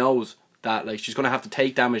obviously knows that like she's going to have to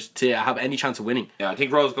take damage to have any chance of winning. Yeah, I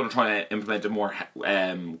think Rose is going to try to implement a more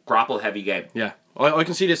grapple heavy game. Yeah. I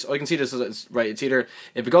can see this. I can see this as right. It's either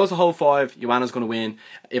if it goes the whole 5, Joanna's going to win.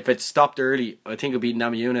 If it's stopped early, I think it'll be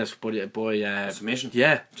Namajunas. But submission.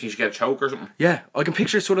 Yeah, she should get a choke or something. Yeah, I can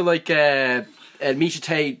picture sort of like Miesha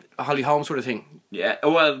Tate, Holly Holm sort of thing. Yeah,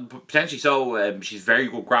 well, potentially so. She's a very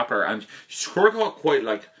good grappler, and she's sort of quite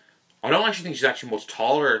like. I don't actually think she's actually much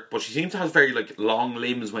taller, but she seems to have very like long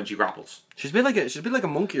limbs when she grapples. She's a bit like a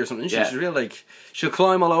monkey or something. Isn't she? She's real like she'll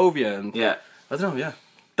climb all over you. And I don't know. Yeah.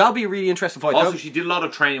 That'll be a really interesting fight. Also, she did a lot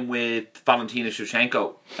of training with Valentina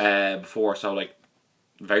Shevchenko before, so like,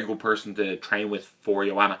 very good person to train with for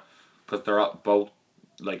Joanna, because they're both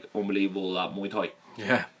like unbelievable at Muay Thai.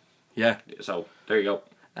 Yeah. So there you go.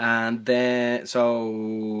 And then,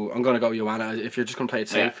 so I'm gonna go Joanna. If you're just gonna play it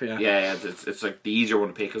safe, yeah. It's like the easier one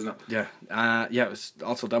to pick, isn't it? Yeah, yeah. It's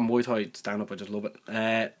also that Muay Thai stand up. I just love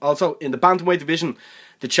it. Also in the bantamweight division,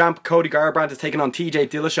 the champ Cody Garbrandt is taking on TJ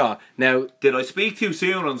Dillashaw. Now, did I speak too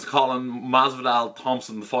soon on calling Masvidal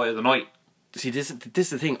Thompson the fight of the night? See, this is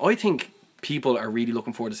the thing. I think people are really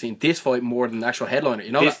looking forward to seeing this fight more than the actual headliner.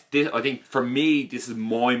 You know, this I think for me, this is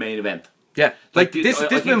my main event. Yeah, like this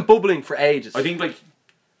has been bubbling for ages. I think like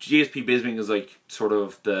GSP Bisping is like sort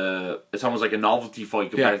of it's almost like a novelty fight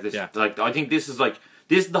compared to this. Yeah. Like I think this is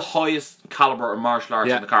the highest caliber of martial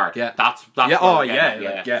arts in the card. Yeah, that's yeah. Oh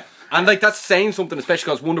yeah. And like that's saying something,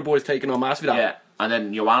 especially because Wonder Boy's taking on Masvidal. Yeah, and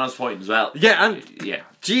then Joanna's fighting as well. Yeah, and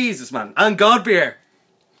Jesus, man, and God beer.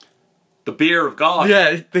 The beer of God.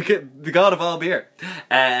 Yeah, the God of all beer.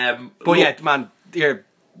 But look, yeah, man,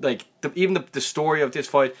 like even the story of this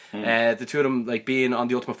fight, the two of them like being on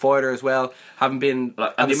the Ultimate Fighter as well, having been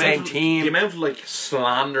on the same team. The amount of like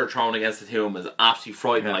slander thrown against the two of them is absolutely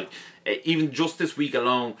frightening. Yeah. Like even just this week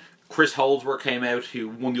alone, Chris Holdsworth came out, who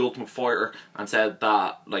won the Ultimate Fighter, and said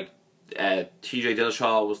that like TJ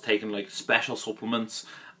Dillashaw was taking like special supplements.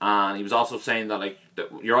 And he was also saying that like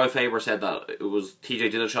Uriah Faber said that it was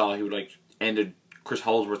TJ Dillashaw who like ended Chris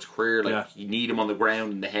Holdsworth's career. Like you need him on the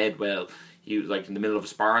ground in the head while he was like in the middle of a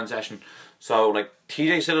sparring session. So like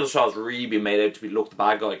TJ Dillashaw's really been made out to be the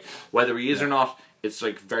bad guy. Whether he is or not, it's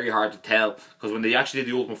like very hard to tell. Because when they actually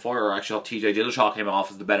did the Ultimate Fighter, I actually thought TJ Dillashaw came off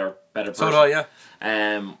as the better person. So did I, yeah.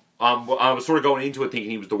 I was sort of going into it thinking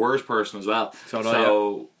he was the worst person as well.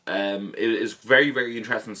 It is very, very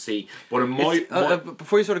interesting to see. But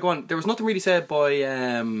before you sort of go on, there was nothing really said by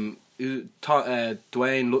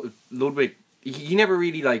Dwayne Ludwig. He never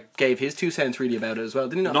really like gave his 2 cents really about it as well,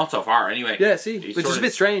 didn't he? Not so far, anyway. Yeah, see, which is a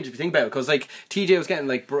bit strange if you think about it, because like TJ was getting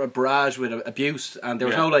like barraged with abuse, and there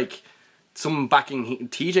was no like someone backing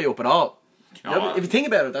TJ up at all. If you think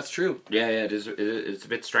about it, that's true. Yeah, it is. It's a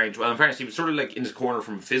bit strange. Well, in fairness, he was sort of like in his corner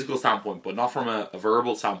from a physical standpoint, but not from a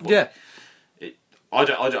verbal standpoint. Yeah. I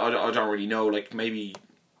don't really know. Like maybe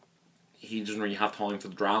he doesn't really have time for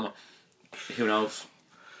the drama. Who knows?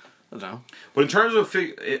 I don't know. But in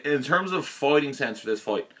terms of fighting sense for this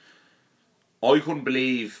fight, I couldn't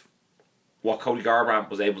believe what Cody Garbrandt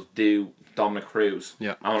was able to do to Dominic Cruz.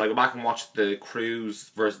 Yeah. And when I go back and watch the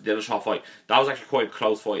Cruz versus Dillashaw fight, that was actually quite a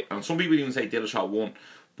close fight. And some people even say Dillashaw won,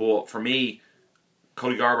 but for me,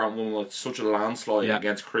 Cody Garbrandt won with such a landslide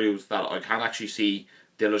against Cruz that I can't actually see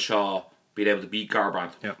Dillashaw being able to beat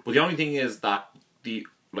Garbrandt. Yeah. But the only thing is that the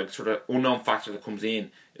like sort of unknown factor that comes in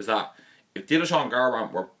is that if Dillashaw and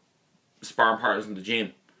Garbrandt were sparring partners in the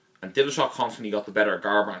gym and Dillashaw constantly got the better of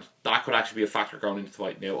Garbrandt, that could actually be a factor going into the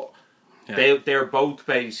fight. Now, they're both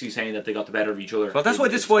basically saying that they got the better of each other. Well, that's why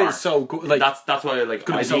this fight is so good. Like that's why like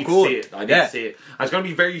I need to see it. I need to see it. And it's going to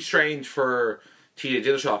be very strange for TJ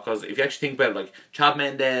Dillashaw, because if you actually think about it, like Chad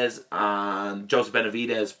Mendes and Joseph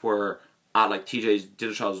Benavidez were at like TJ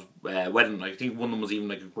Dillashaw's wedding. Like I think one of them was even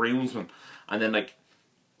like a groomsman, and then like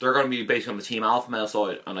they're going to be basically on the Team Alpha Male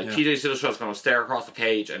side, and like TJ Dillashaw's going to stare across the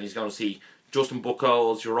cage and he's going to see Justin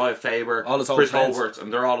Buchholz, Uriah Faber, Chris Holdsworth,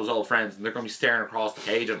 and they're all his old friends, and they're going to be staring across the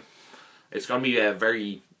cage, and it's going to be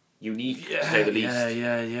very unique to say the least.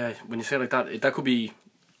 Yeah. When you say it like that, that could be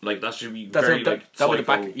like that should be very like that would be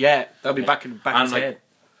back. Yeah, that'll be back in his head.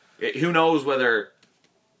 Who knows whether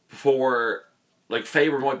before like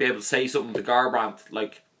Faber might be able to say something to Garbrandt,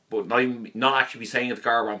 like, but not actually be saying it to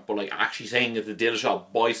Garbrandt, but like actually saying it to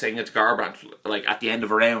Dillashaw by saying it to Garbrandt, like at the end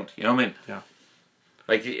of a round. You know what I mean? Yeah.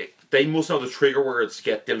 Like they must know the trigger words to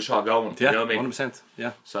get Dillashaw going. Yeah, you know what I mean? 100%.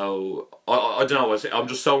 Yeah. So I don't know. I'm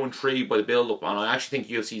just so intrigued by the build up, and I actually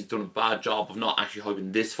think UFC's done a bad job of not actually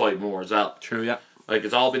hyping this fight more as well. True. Yeah. Like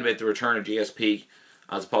it's all been about the return of GSP,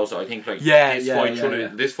 as opposed to I think like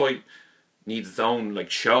this fight needs its own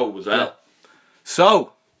like show as well. Yeah.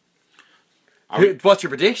 So, what's your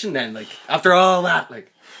prediction then? Like after all that,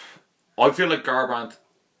 like I feel like Garbrandt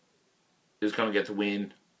is going to get the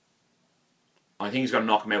win. I think he's going to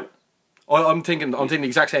knock him out. I'm thinking the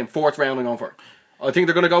exact same. 4th round I'm going for. I think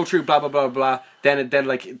they're going to go through blah blah blah blah. Then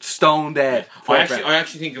like stone dead. I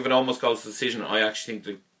actually think if it almost goes to decision, I actually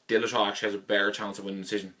think that Dillashaw actually has a better chance of winning the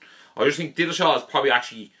decision. I just think Dillashaw is probably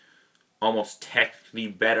actually almost technically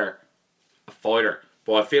better a fighter,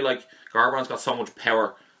 but I feel like Garbrandt's got so much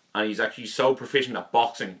power and he's actually so proficient at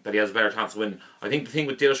boxing that he has a better chance of winning. I think the thing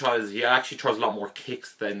with Dillashaw is he actually throws a lot more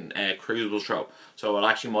kicks than Cruz will throw, so it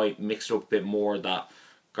actually might mix it up a bit more that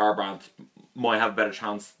Garbrandt might have a better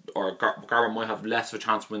chance, or Garbrandt might have less of a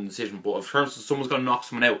chance of winning the decision. But in terms of someone's going to knock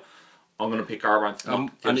someone out, I'm going to pick Garbrandt to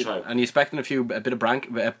knock Dillashaw out. And you expecting are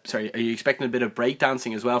you expecting a bit of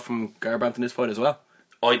breakdancing as well from Garbrandt in this fight as well?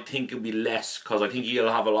 I think it'll be less because I think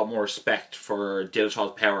he'll have a lot more respect for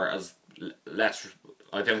Dillashaw's power as less.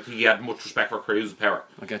 I don't think he had much respect for Cruz's power.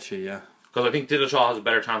 I get you, yeah. Because I think Dillashaw has a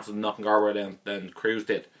better chance of knocking Garber down than Cruz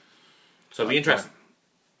did. So it'll be interesting.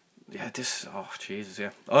 Yeah, this... Oh, Jesus,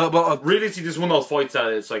 yeah. Well, Really, see, this is one of those fights that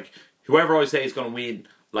it's like, whoever I say is going to win,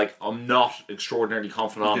 like, I'm not extraordinarily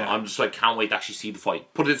confident on. Yeah. I'm just like, can't wait to actually see the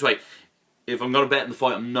fight. Put it this way, if I'm going to bet on the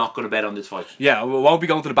fight, I'm not going to bet on this fight. yeah, we won't be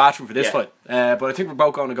going to the bathroom for this Yeah. fight. But I think we're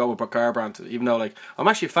both going to go with Garbrandt, even though, like, I'm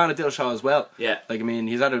actually a fan of Dillashaw as well. Yeah. Like, I mean,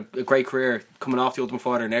 he's had a great career coming off the Ultimate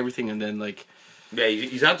Fighter and everything, and then, like... Yeah,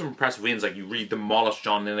 he's had some impressive wins. Like, he really demolished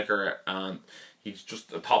John Lineker, and he's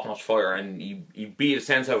just a top-notch fighter, and he beat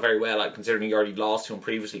Ascenso very well, like, considering he already lost to him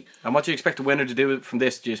previously. And what do you expect the winner to do from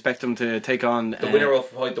this? Do you expect him to take on... The winner will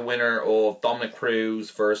fight the winner of Dominic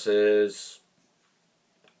Cruz versus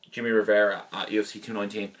Jimmy Rivera at UFC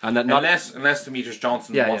 219. And that not- unless Demetrius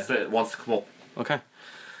Johnson Yeah, wants to come up. Okay.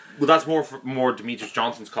 Well, that's more Demetrius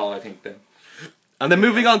Johnson's call, I think, then. And then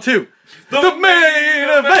moving on to the main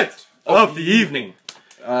event of the evening.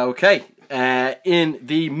 Okay. In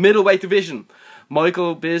the middleweight division,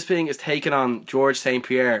 Michael Bisping is taking on George St.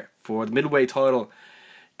 Pierre for the middleweight title.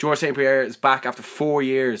 George St. Pierre is back after 4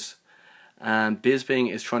 years, and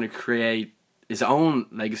Bisping is trying to create his own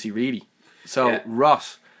legacy, really. So, Yeah.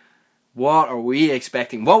 Ross, what are we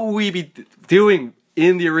expecting? What will we be doing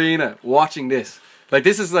in the arena watching this? Like,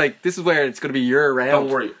 this is where it's going to be year round. Don't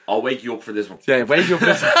worry, I'll wake you up for this one. Yeah, wake you up for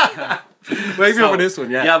this. Wake me up for this one,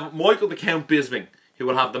 yeah. You have Michael the Count Bisping, who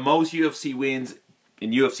will have the most UFC wins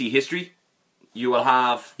in UFC history. You will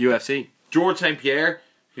have UFC. George St. Pierre,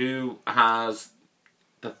 who has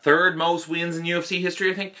the third most wins in UFC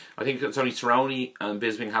history, I think. I think it's only Cerrone and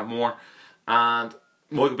Bisping have more. And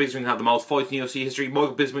Michael Bisping have the most fights in UFC history.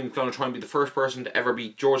 Michael Bisping is going to try and be the first person to ever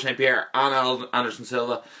beat George St. Pierre and Anderson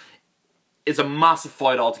Silva. It's a massive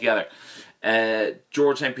fight altogether.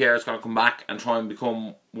 George St. Pierre is going to come back and try and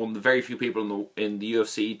become one of the very few people in the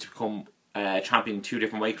UFC to become champion in 2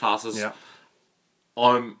 different weight classes. Yeah.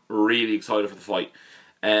 I'm really excited for the fight.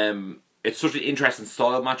 It's such an interesting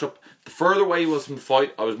style matchup. The further away he was from the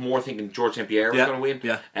fight, I was more thinking George St. Pierre was going to win.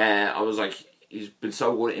 Yeah. I was like, he's been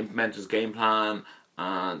so good at implementing his game plan,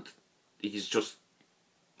 and he's just...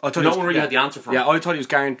 I thought no he was- one really had the answer for him. Yeah, I thought he was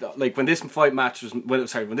guaranteed. Like, when this fight match was... when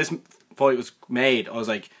this fight was made, I was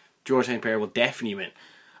like, George St. Pierre will definitely win.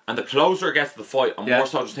 And the closer it gets to the fight, I'm Yeah. more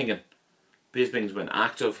so just thinking, Bisping's been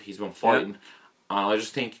active, he's been fighting, and I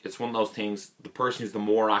just think it's one of those things, the person who's the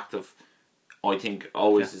more active, I think,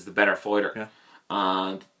 always is the better fighter. Yeah.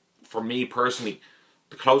 And for me personally,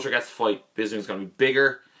 the closer it gets to the fight, Bisping's going to be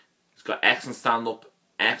bigger, he's got excellent stand-up,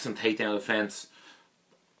 excellent takedown defence.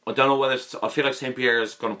 I don't know whether I feel like St. Pierre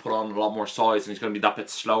is going to put on a lot more size and he's going to be that bit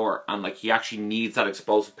slower, and like he actually needs that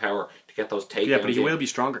explosive power to get those takedowns. Yeah, but he in. will be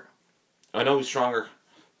stronger. I know he's stronger,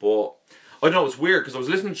 but I don't know, it's weird because I was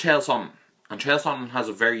listening to Chael Sonnen, and Chael Sonnen has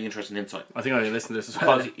a very interesting insight. I think I listened to this as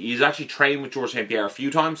well. Because he's actually trained with George St. Pierre a few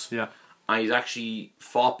times, Yeah. and he's actually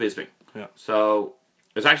fought Bisping. Yeah. So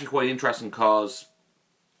it's actually quite interesting because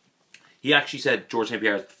he actually said George St.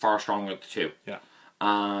 Pierre is far stronger of the two. Yeah.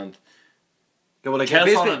 And Yeah, well, like, Chael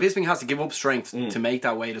Sonnen- Bisping has to give up strength to make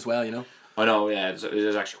that weight as well, you know? I know, yeah, it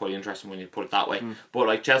is actually quite interesting when you put it that way. But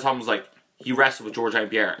like Chael Sonnen was like, he wrestled with George St.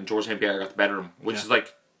 Pierre, and George St. Pierre got the better of him, which is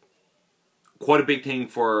like quite a big thing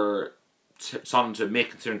for Sonnen to admit,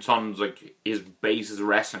 considering Sonnen's like his base is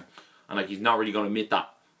wrestling, and like he's not really going to admit that.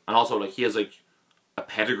 And also, like, he has like a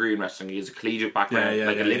pedigree in wrestling. He has a collegiate background, Yeah,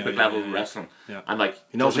 like yeah, Olympic yeah, level yeah, yeah. wrestling. Yeah. And like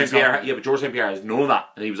He knows George what St. he's Pierre, talking but George St. Pierre has none of that,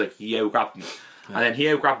 and he was like he out-grapped him, and then he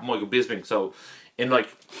out-grapped Michael Bisping. So in like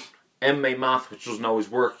MMA math, which doesn't always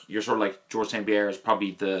work, you're sort of like George St. Pierre is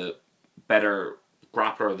probably the better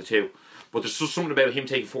grappler of the two. But there's just something about him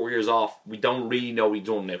taking 4 years off. We don't really know what he's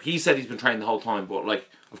done now. He said he's been training the whole time, but like,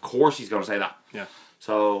 of course he's going to say that. Yeah.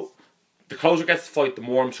 So the closer it gets to the fight, the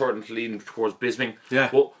more I'm certain to lean towards Bisping. Yeah.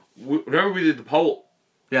 But remember we did the poll.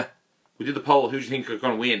 Yeah. We did the poll. Who do you think are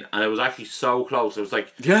going to win? And it was actually so close. It was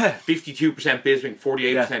like Yeah. 52% Bisping,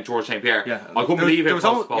 48% George St. Pierre. Yeah. I couldn't believe there it. was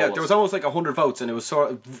almost, there was almost like 100 votes, and it was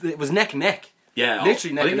it was neck and neck. Yeah,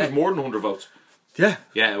 literally neck I think and it was neck. more than 100 votes. Yeah.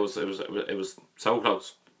 Yeah, it was so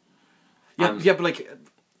close. Yeah, And- yeah, but like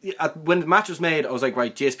when the match was made, I was like,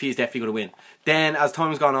 right, GSP is definitely going to win. Then as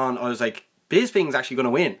time's gone on, I was like, Bisping's actually going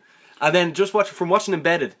to win. And then just from watching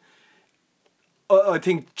Embedded, I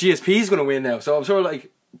think GSP is going to win now. So I'm sort of like,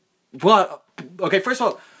 what? Okay, first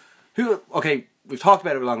of all, okay, we've talked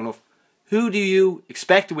about it long enough. Who do you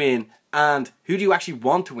expect to win, and who do you actually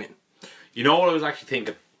want to win? You know what I was actually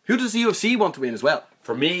thinking? Who does the UFC want to win as well?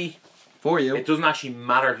 For me, For you. it doesn't actually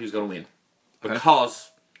matter who's going to win. Okay.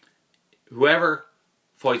 Because whoever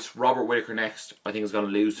fights Robert Whittaker next, I think is going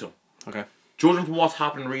to lose to him. Okay. Judging from what's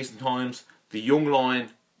happened in recent times, the young line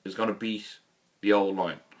is going to beat the old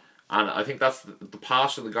line. And I think that's the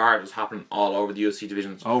pass of the guard is happening all over the UFC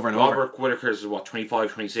divisions. Over and Robert Whittaker's is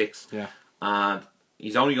 25, 26. Yeah. And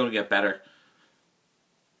he's only going to get better.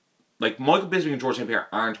 Like, Michael Bisping and George St. Pierre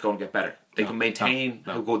aren't going to get better. They can maintain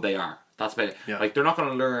how good they are. That's about it. Yeah. Like, they're not going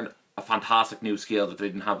to learn a fantastic new skill that they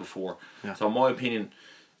didn't have before. Yeah. So in my opinion,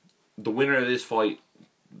 the winner of this fight,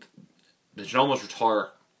 they should almost retire,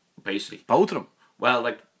 basically. Both of them. Well,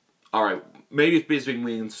 like, alright, maybe if Bisping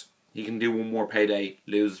wins, he can do one more payday,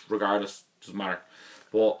 lose regardless, doesn't matter.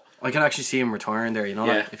 But I can actually see him retiring there, you know,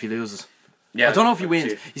 Yeah. if he loses. yeah, I don't know if he I can wins.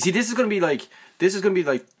 see it. You see, this is going to be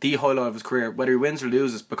like the highlight of his career, whether he wins or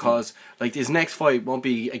loses, because like his next fight won't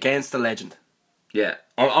be against the legend. Yeah,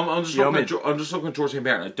 I'm just You know looking. what I mean? I'm just looking at George St.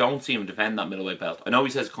 Pierre, and I don't see him defend that middleweight belt. I know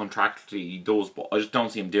he says contractually he does, but I just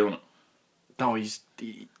don't see him doing it. No, I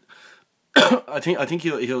think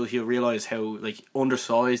he'll realize how like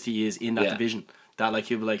undersized he is in that Yeah. division. That like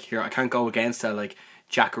he'll be like, here I can't go against like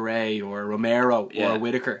Jacare or a Romero or Yeah. a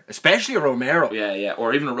Whittaker, especially a Romero. Yeah, yeah,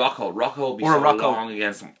 or even a Rocco. Rocco will be Or a so Rocco. long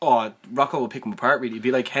against him. Oh, Rocco will pick him apart. Really, it'd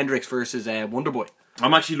be like Hendricks versus Wonderboy.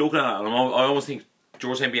 I'm actually looking at it, and I almost think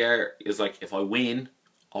George St. Pierre is like, if I win,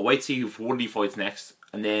 I'll wait to see if Woodley fights next,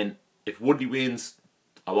 and then if Woodley wins,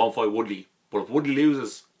 I won't fight Woodley. But if Woodley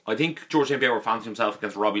loses, I think George St. Pierre will fancy himself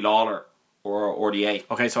against Robbie Lawler or the A.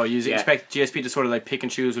 Okay, so you Yeah. expect GSP to sort of like pick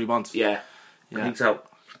and choose what he wants. Yeah, I Yeah. think so.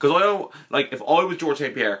 Because I don't, like, if I was George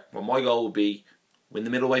St. Pierre, well, my goal would be win the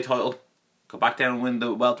middleweight title, go back down and win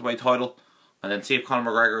the welterweight title, and then see if Conor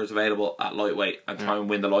McGregor is available at lightweight and try and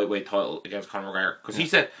win the lightweight title against Conor McGregor. Because he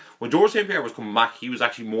said when George St. Pierre was coming back, he was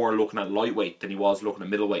actually more looking at lightweight than he was looking at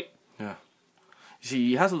middleweight. Yeah. You see,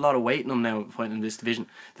 he has a lot of weight in him now fighting in this division.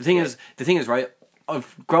 The thing is, right,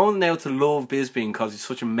 I've grown now to love Bisping because he's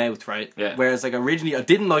such a mouth, right? Yeah. Whereas, like, originally I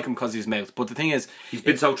didn't like him because he's mouth. But the thing is, He's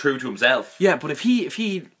been so true to himself. yeah. But if he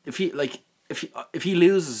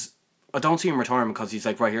loses, I don't see him retiring because he's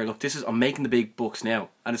like, right here, look, I'm making the big bucks now,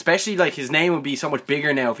 and especially like his name would be so much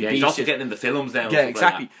bigger now if he Yeah, beats he's also you. getting in the films now. and Yeah, stuff like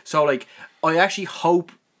exactly. that. So like, I actually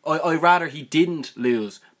hope I rather he didn't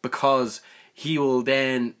lose because he will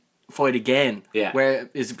then fight again. Yeah.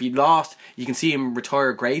 Whereas if he lost, you can see him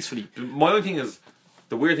retire gracefully. My only thing is,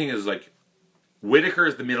 the weird thing is, like, Whittaker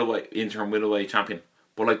is the interim middleweight champion.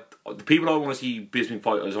 But, like, the people I want to see Bisping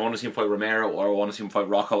fight is I want to see him fight Romero or I want to see him fight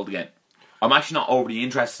Rockhold again. I'm actually not overly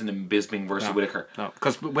interested in Bisping versus Whittaker. No,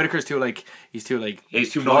 because Whittaker's too like He's too polite,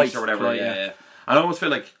 nice or whatever. polite, Yeah. I almost feel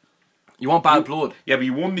like, You want bad blood. yeah, but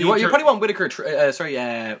you won the You interim. probably want Whittaker.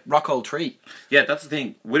 Rockhold 3. Yeah, that's the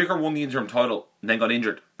thing. Whittaker won the interim title and then got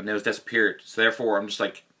injured and then was disappeared. So therefore, I'm just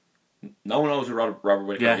like, no one knows who Robert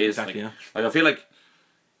Whittaker Yeah, is. exactly, Like, yeah. like, I feel like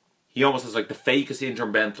he almost has like the fakest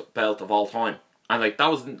interim belt of all time. And like that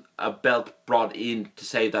wasn't a belt brought in to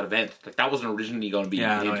save that event. Like that wasn't originally going to be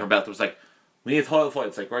Yeah, the no, interim yeah. belt. It was like, we need a title fight.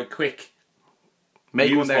 It's like, right, quick. Make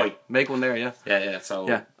Use one there. fight. Make one there. Yeah. Yeah. So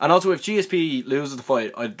Yeah, and also if GSP loses the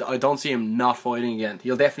fight, I don't see him not fighting again.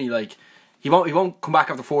 He'll definitely like he won't come back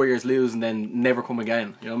after 4 years, lose, and then never come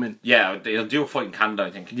again. You know what I mean? yeah, they'll do a fight in Canada,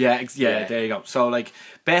 I think. Yeah, Yeah. There you go. So like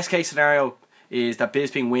best case scenario is that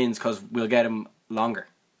Bisping wins because we'll get him longer,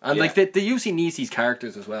 and Yeah. like the UFC needs these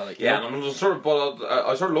characters as well. Like you Yeah, know? and I'm just sort of, but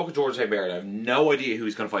I sort of look at George St. Pierre and I have no idea who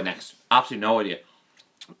he's going to fight next. Absolutely no idea.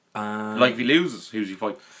 Like if he loses, who's he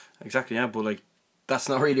fight? Exactly. Yeah, but like that's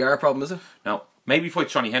not really our problem, is it? No, maybe he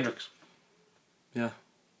fights Johnny Hendricks. Yeah.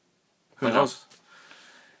 Who I don't knows?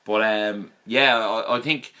 But yeah, I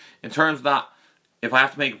think in terms of that, if I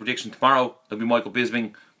have to make a prediction tomorrow, it'll be Michael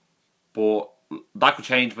Bisping. But that could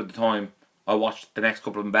change by the time I watched the next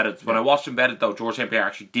couple of embeddeds. When I watched embedded though, George St. Pierre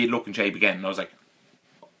actually did look in shape again, and I was like,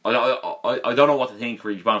 I don't know what to think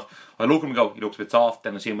really. To be honest, I look at him and go, he looks a bit soft.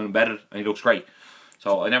 Then I see him embedded, and he looks great.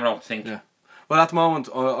 So I never know what to think. Yeah. Well, at the moment,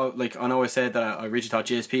 I know I said that I originally thought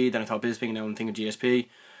GSP, then I thought Bisping, and now I'm thinking GSP.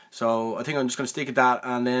 So I think I'm just going to stick at that,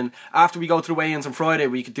 and then after we go to the weigh-ins on Friday,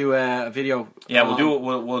 we could do a video. Yeah,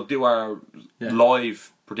 we'll do our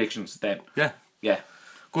live predictions then. Yeah, Yeah.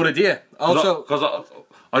 good idea. Also, because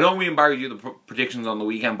I know we and Barry do the predictions on the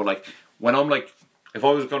weekend, but like when I'm like, if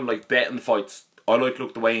I was going to like bet in the fights, I like to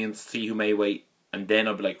look the weigh-ins, see who may wait, and then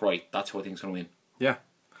I'll be like, right, that's who I think's going to win. yeah.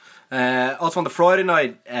 Also on the Friday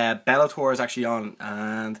night, Bellator is actually on,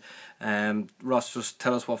 and Ross, just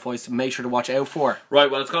tell us what fights to make sure to watch out for. Right,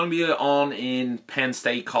 well, it's going to be on in Penn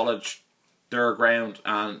State College, their ground,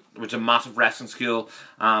 which is a massive wrestling school.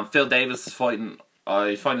 Phil Davis is fighting.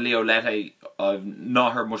 He's fighting Leo Lette. I've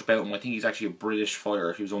not heard much about him. I think he's actually a British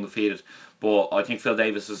fighter. He was undefeated, but I think Phil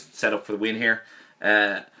Davis is set up for the win here.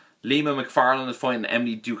 Lima McFarlane is fighting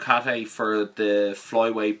Emily Ducati for the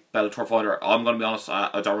flyweight Bellator fighter. I'm going to be honest,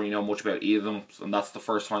 I don't really know much about either of them, and that's the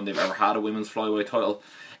first time they've ever had a women's flyweight title.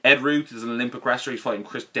 Ed Ruth is an Olympic wrestler. He's fighting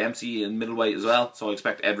Chris Dempsey in middleweight as well, so I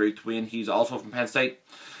expect Ed Ruth to win. He's also from Penn State.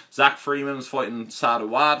 Zach Freeman is fighting Sad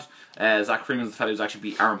Awad. Zach Freeman's the fellow who's actually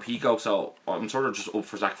beat Aaron Pico, so I'm sort of just up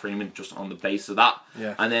for Zach Freeman just on the basis of that.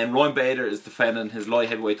 Yeah. And then Ryan Bader is defending his light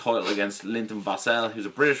heavyweight title against Linton Vassell, who's a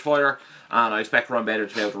British fighter, and I expect Ryan Bader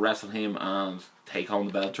to be able to wrestle him and take home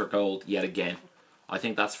the Bellator gold yet again. I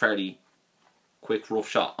think that's fairly quick, rough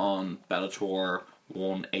shot on Bellator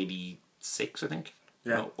 186, I think.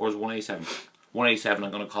 Yeah. No, or is it 187? 187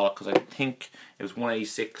 I'm going to call it, because I think it was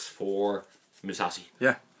 186 for Musashi.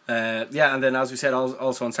 Yeah. Yeah, and then as we said,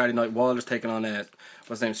 also on Saturday night, Wilder's taking on what's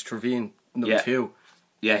his name, Stravine, number 2.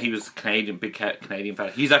 Yeah, he was Canadian, big Canadian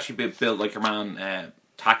fella. He's actually built like your man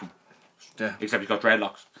Takum. Yeah. Except he's got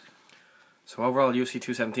dreadlocks. So overall, UFC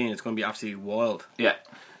 217, it's going to be absolutely wild. Yeah.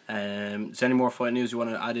 Is there any more fight news you want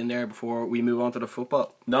to add in there before we move on to the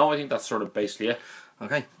football? No, I think that's sort of basically it.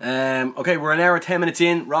 Okay. Okay, we're an hour and 10 minutes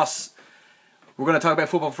in. Ross, we're going to talk about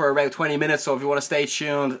football for about 20 minutes, so if you want to stay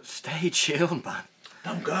tuned, man.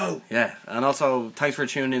 Don't go. Yeah, and also thanks for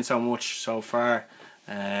tuning in so much so far.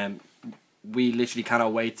 We literally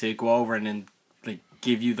cannot wait to go over and then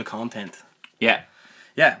give you the content. Yeah.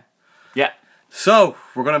 Yeah. Yeah. So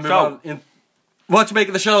we're gonna move on. What you make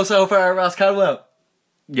of the show so far, Ross Caldwell?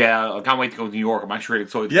 Yeah, I can't wait to go to New York. I'm actually really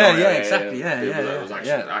excited. Yeah, exactly. I was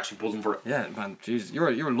actually buzzing for it. Yeah, man, jeez, you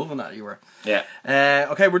were loving that. You were. Yeah.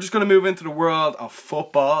 Okay, we're just gonna move into the world of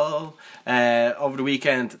football. Over the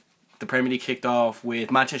weekend, the Premier League kicked off with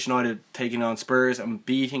Manchester United taking on Spurs and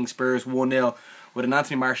beating Spurs 1-0 with an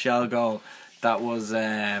Anthony Martial goal. That was,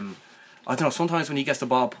 I don't know, sometimes when he gets the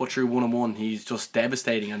ball put through 1-on-1, he's just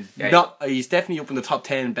devastating. And he's definitely up in the top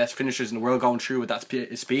 10 best finishers in the world going through with that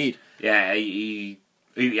speed. Yeah, he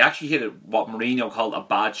actually hit what Mourinho called a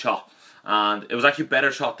bad shot. And it was actually a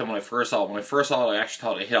better shot than when I first saw it. When I first saw it, I actually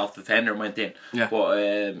thought it hit off the defender and went in. Yeah.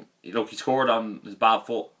 But look, he scored on his bad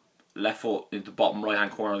foot. Left foot into the bottom right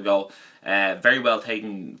hand corner of the goal. Very well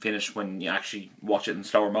taken finish when you actually watch it in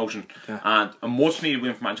slower motion. Yeah. And a much needed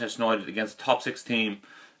win for Manchester United against a top 6 team.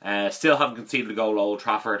 Still haven't conceded a goal at Old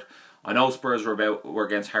Trafford. I know Spurs were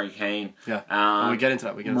against Harry Kane. Yeah. And we get into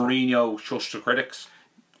that. Mourinho shushed the critics.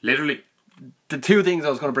 Literally. The two things I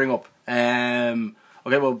was going to bring up.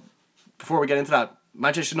 Okay, well, before we get into that,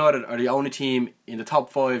 Manchester United are the only team in the top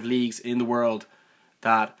 5 leagues in the world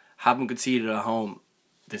that haven't conceded at home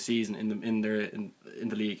this season in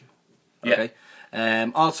the league. Okay.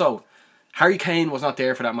 Yeah. Also, Harry Kane was not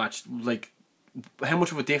there for that match. How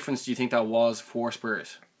much of a difference do you think that was for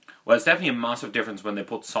Spurs? Well, it's definitely a massive difference when they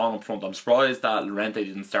put Son up front. I'm surprised that Llorente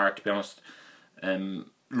didn't start, to be honest.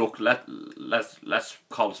 Look, let's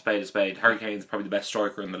call a spade. Harry Kane's probably the best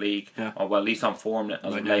striker in the league. Yeah. Or well, at least on form as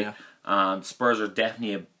of late. Yeah. And Spurs are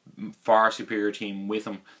definitely a far superior team with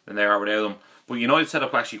him than they are without him. But United set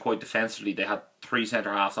up actually quite defensively. They had 3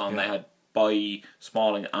 centre halves on. Yeah. They had Bailly,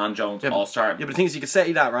 Smalling, and Jones all starting. Yeah, but the thing is, you could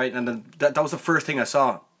say that, right? And then that was the first thing I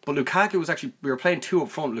saw. But Lukaku was actually, we were playing 2 up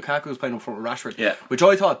front. Lukaku was playing up front with Rashford. Yeah. Which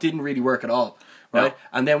I thought didn't really work at all. Right? No.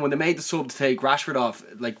 And then when they made the sub to take Rashford off,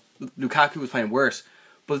 Lukaku was playing worse.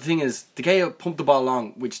 But the thing is, De Gea pumped the ball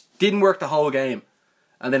along, which didn't work the whole game.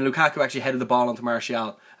 And then Lukaku actually headed the ball onto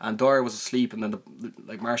Martial, and Dyer was asleep, and then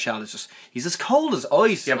Martial is he's as cold as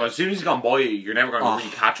ice. Yeah, but as soon as he's gone by you, you're never going to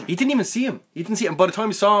really catch him. He didn't even see him. And by the time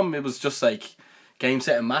he saw him, it was just game,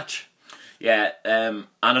 set, and match. Yeah, and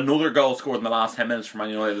another goal scored in the last 10 minutes for Man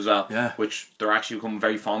United as well, yeah. Which they're actually becoming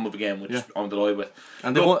very fond of again, which I'm delighted with.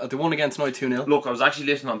 And they won again tonight 2-0. Look, I was actually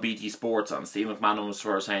listening on BT Sports, and Steve McMahon was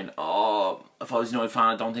sort of saying, if I was a United fan,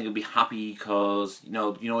 I don't think I'd be happy because,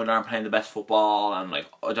 United aren't playing the best football, and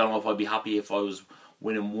I don't know if I'd be happy if I was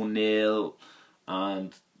winning 1-0,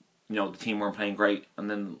 and, the team weren't playing great. And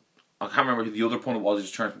then, I can't remember who the other pundit was, he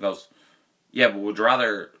just turned and goes, yeah, but would you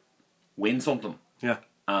rather win something? Yeah.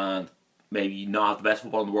 And maybe not have the best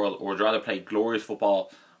football in the world, or would you rather play glorious football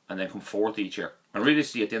and then come fourth each year? And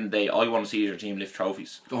realistically, at the end of the day, all you want to see is your team lift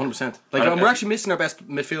trophies. 100%. We're actually missing our best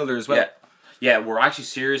midfielder as well. Yeah, we're actually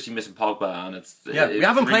seriously missing Pogba, and we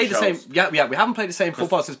haven't played the same. Yeah, we haven't played the same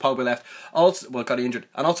football since Pogba left. Also, got injured,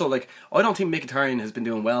 and also I don't think Mkhitaryan has been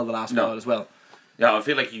doing well the last while as well. Yeah, I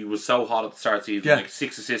feel like he was so hot at the start of the season,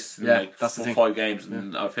 6 assists in 5 games,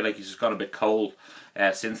 and I feel like he's just got a bit cold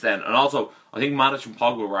since then. And also, I think Matic and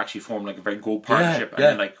Pogba were actually forming a very good partnership,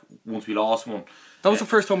 and then once we lost one, that was the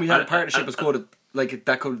first time we had a partnership as good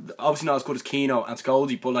that could obviously not as good as Keno and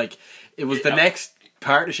Scoldy, but it was the next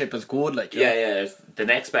partnership as good. It's the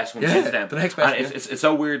next best one since then. The next best. And it's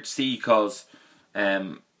so weird to see because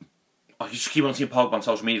I used to keep on seeing Pogba on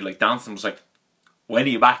social media like dancing. I was like, when are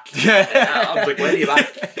you back? Yeah. I was like, when are you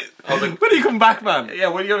back? I was like, when are you coming back, man? yeah,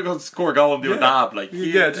 when are you gonna go score a goal and do a dab? Like,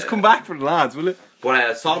 Yeah, just come back for the lads, will it?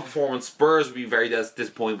 But solid performance. Spurs will be very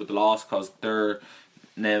disappointed with the loss because they're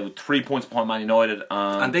now 3 points behind Man United,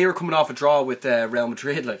 And they were coming off a draw with Real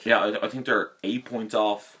Madrid, like. yeah, I think they're 8 points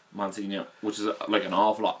off Man City now, which is like an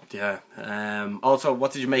awful lot. Yeah. Also,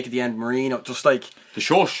 what did you make at the end, Marino? Just like The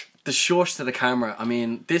shush. the shush to the camera. I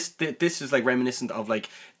mean, this is like reminiscent of like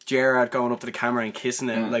Gerrard going up to the camera and kissing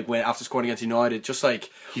it, like when after scoring against United. Just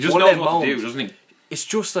like He just one of knows them what to do, moments. doesn't he? It's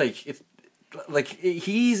just like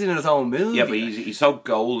he's in his own movie. Yeah, but he's so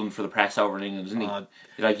golden for the press over in England, isn't he?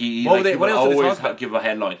 Like he What will else did they always talk about? give a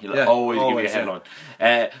headline. He'll Yeah, always give you a always,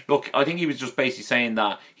 headline. Look, I think he was just basically saying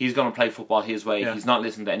that he's going to play football his way. Yeah. He's not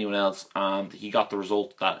listening to anyone else, and he got the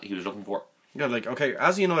result that he was looking for. Yeah, like okay,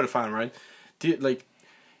 as a United fan, right?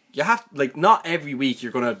 You have like not every week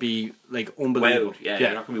you're gonna be like unbelievable. Wowed, yeah,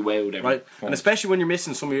 you're not going to be wowed every right, and performance. especially when you're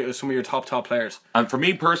missing some of your top players. And for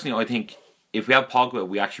me personally, I think if we have Pogba,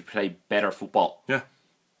 we actually play better football. Yeah,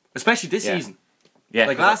 especially this Yeah. season. Yeah,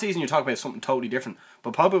 Like 'cause last season, you're talking about something totally different.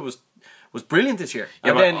 But Pogba was brilliant this year, Yeah,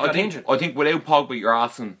 and but then I got think, injured. I think without Pogba, you're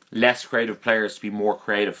asking less creative players to be more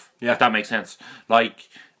creative. Yeah. If that makes sense. Like,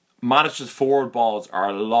 Matic's forward balls are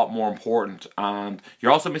a lot more important, and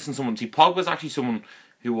you're also missing someone. See, Pogba's actually someone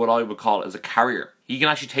who what I would call as a carrier. He can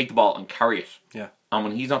actually take the ball and carry it. Yeah, And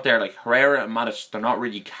when he's not there, like Herrera and Matic, they're not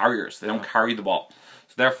really carriers. They don't carry the ball.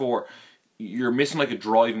 So therefore, you're missing like a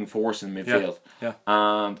driving force in midfield. Yeah.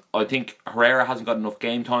 And I think Herrera hasn't got enough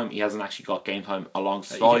game time. He hasn't actually got game time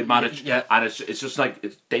alongside Matic. yeah. And it's just like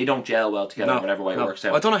they don't gel well together, whatever way it works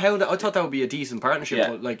out. I don't know how I thought that would be a decent partnership, Yeah.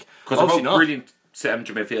 but like Because they're obviously both not. brilliant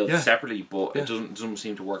centre midfield Yeah. separately, but Yeah. it doesn't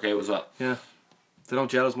seem to work out as well. Yeah, they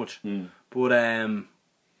don't gel as much. Hmm. But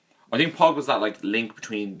I think Pogba's that like link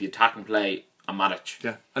between the attack and play and Matic.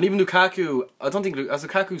 yeah, and even Lukaku. I don't think has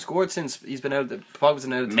Lukaku scored since he's been out. Pogba's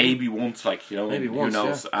been out. Of the team? Maybe once, like, you know, Maybe who once,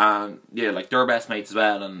 knows? And yeah, like they're best mates as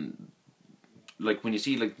well. And like when you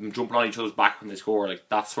see like them jumping on each other's back when they score, like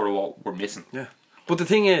that's sort of what we're missing. Yeah, but the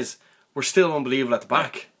thing is, we're still unbelievable at the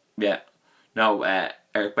back. Yeah. No,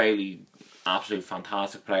 Eric Bailey, absolutely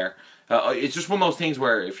fantastic player. It's just one of those things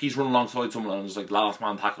where if he's running alongside someone and it's like last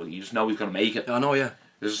man tackle, you just know he's going to make it. I know, yeah.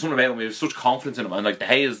 There's something about him. We have such confidence in him, and like De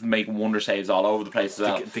Gea is making wonder saves all over the place as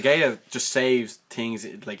well. De Gea just saves things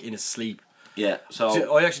like in his sleep. Yeah.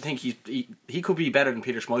 So I actually think he could be better than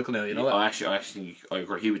Peter Schmeichel now. You know that? I actually think I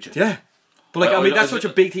agree with you. Yeah. But like, I mean, that's I- such a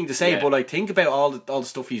big thing to say. yeah. But like, think about all the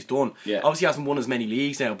stuff he's done. Yeah. Obviously, he hasn't won as many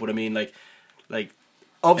leagues now. But I mean,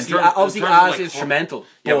 obviously, In terms as of, like, instrumental.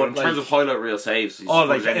 Yeah, but but in like, terms of highlight reel saves, he's oh, as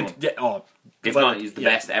like, good as anyone. If well, not, he's the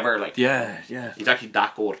best ever. Like, Yeah. he's actually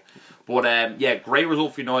that good. But yeah, great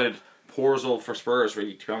result for United. Poor result for Spurs,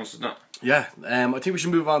 really. To be honest, isn't it? Yeah. I think we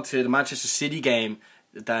should move on to the Manchester City game.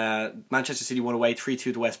 The Manchester City won away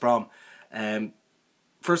 3-2 to West Brom.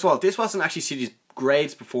 First of all, this wasn't actually City's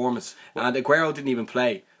greatest performance, and Aguero didn't even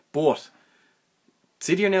play. But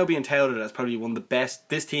City are now being touted as probably one of the best.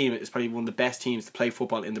 This team is probably one of the best teams to play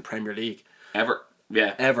football in the Premier League Ever.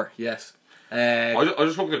 Yeah. ever. Yes. I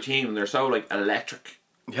just look at their team and they're so like electric.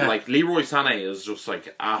 Yeah. Like Leroy Sané is just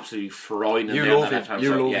like absolutely frightening. You down love that him. left-hand You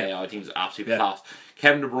side. love Yeah, him. yeah, I think he's absolutely Yeah. class.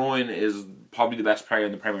 Kevin De Bruyne is probably the best player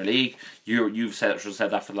in the Premier League. You've said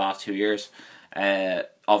that for the last 2 years.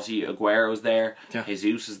 Obviously Aguero's there. Yeah.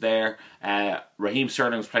 Jesus is there. Raheem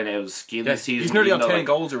Sterling's playing out of his skin this season. He's nearly on even though, 10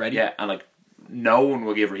 goals already. Yeah, and like no one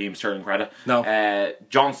will give Raheem Sterling credit. No.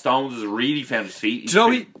 John Stones has really found his feet. Do you know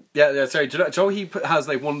he? Yeah, sorry. Do you know he has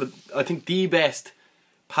like one of the, I think the best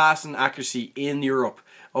passing accuracy in Europe.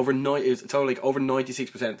 Over it's over like over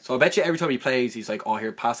 96%. So I bet you every time he plays, he's like, "Oh,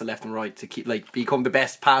 here, pass it left and right to keep like become the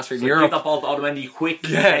best passer in Give Europe." that ball to Otamendi quick.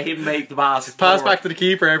 Yeah. Let him make the pass. Pass forward. back to the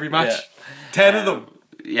keeper every match. Yeah. 10 of them.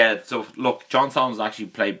 Yeah, so look, John Stones actually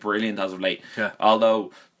played brilliant as of late. Yeah.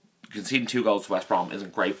 Although conceding 2 goals to West Brom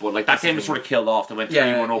isn't great, but like that game was sort of killed off. They went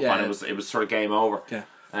 3-1 up, yeah. and it was sort of game over. Yeah.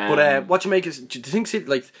 But what you make is, do you think City,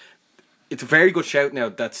 like, it's a very good shout now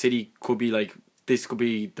that City could be like, this could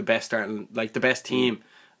be the best starting, like the best team,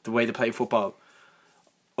 the way they play football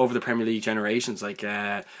over the Premier League generations. Like,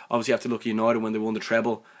 obviously you have to look at United when they won the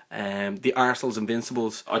treble, the Arsenal's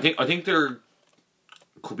Invincibles. I think there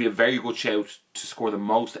could be a very good shout to score the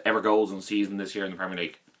most ever goals in the season this year in the Premier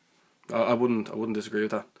League. I wouldn't disagree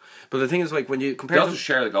with that. But the thing is, like, when you They compare also them,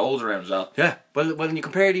 share the goals around as well. yeah, well, when you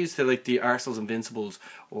compare these to like the Arsenal's Invincibles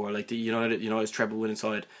or like the United's treble winning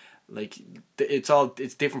side, like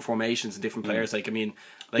it's different formations and different players. Like, I mean,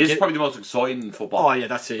 like This is probably the most exciting in football. oh yeah,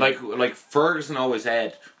 that's it. Like Ferguson always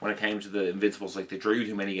said when it came to the Invincibles, like they drew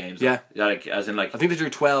too many games. Yeah. Like as in like I think they drew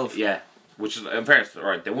 12. yeah, which is in fairness,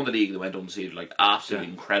 right? They won the league. They went unseeded, like absolutely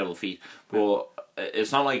incredible feat. But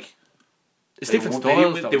it's not like it's different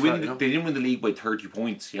styles. They didn't win the league by 30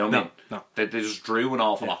 points. You know what I mean? No. They just drew an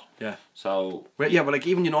awful lot. Yeah. So but like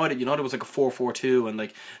even United was like a 4-4-2, and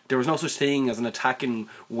like there was no such thing as an attacking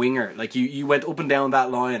winger. Like you went up and down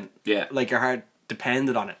that line. Yeah. Like your heart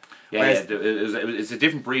depended on it. Yeah, it's a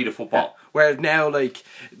different breed of football. Yeah. Whereas now, like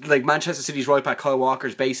Manchester City's right back Kyle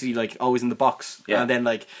Walker's basically like always in the box, and then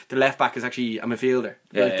like the left back is actually a midfielder.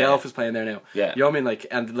 Like Delph is playing there now. Yeah, you know what I mean. Like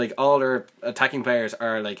and like all their attacking players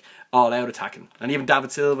are like all out attacking, and even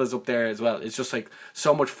David Silva's up there as well. It's just like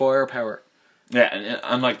so much firepower. Yeah,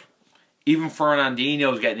 and like even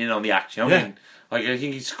Fernandinho's getting in on the action. You know what I mean? Like I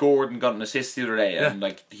think he scored and got an assist the other day, and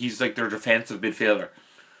like he's like their defensive midfielder.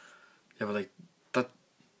 Yeah, but like that,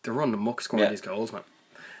 they're running amok scoring these goals, man.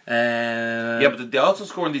 Yeah, but they also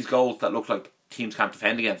scoring these goals that look like teams can't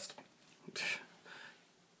defend against.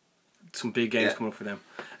 Some big games coming up for them.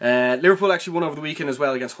 Liverpool actually won over the weekend as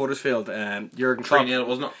well against Huddersfield. Jurgen Klopp, 3-0,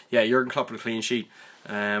 wasn't it? Yeah, Jurgen Klopp with a clean sheet.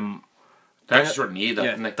 They actually sort of need that,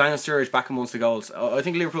 didn't they? Daniel Sturridge back amongst the goals. I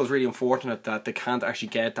think Liverpool is really unfortunate that they can't actually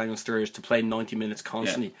get Daniel Sturridge to play 90 minutes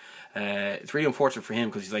constantly. It's really unfortunate for him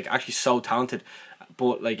because he's like actually so talented,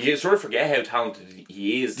 but like you sort of forget how talented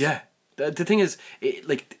he is. Yeah. The thing is,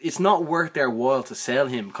 it's not worth their while to sell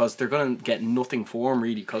him because they're gonna get nothing for him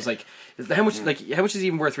really. Because like, how much is he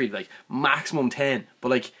even worth really? Like maximum 10, but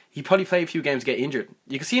like he probably play a few games, get injured.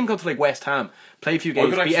 You can see him go to like West Ham, play a few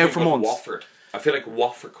games, be out for months. Watford. I feel like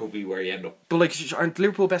Watford could be where he end up. But like, aren't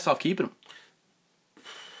Liverpool best off keeping him?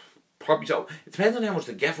 Probably so. It depends on how much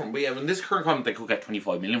they get from him. But yeah, in this current climate, they could get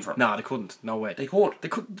 25 million from him. No, they couldn't. No way. They could. They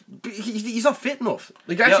could. He's not fit enough.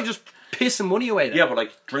 Like they're actually just pissing money away. Then. Yeah, but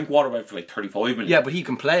like Drinkwater went for like 35 million. Yeah, but he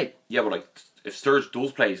can play. Yeah, but like if Sturridge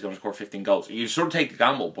does play, he's going to score 15 goals. You sort of take the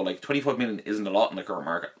gamble, but like 25 million isn't a lot in the current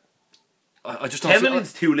market. I just don't. 10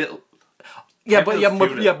 million's too little. Yeah, but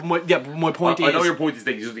my point is, I know your point is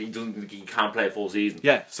that he can't play a full season.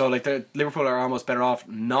 Yeah, so like Liverpool are almost better off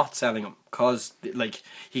not selling him because like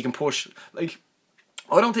he can push. Like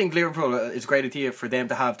I don't think Liverpool is a great idea for them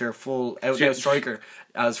to have their full out striker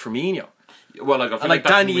as Firmino. Well, like I feel like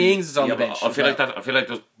Danny Ings is on the bench. I feel like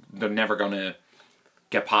they're never gonna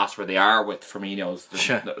get past where they are with Firmino's.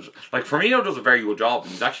 Like Firmino does a very good job,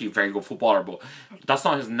 and he's actually a very good footballer, but that's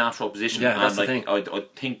not his natural position. Yeah, that's the thing. I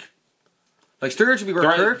think. Like Sturridge would be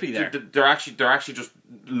perfectly there. They're actually just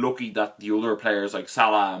lucky that the other players like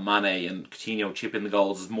Salah, Mane, and Coutinho chip in the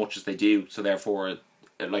goals as much as they do. So therefore,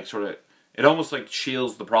 it almost like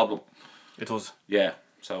shields the problem. It does. Yeah.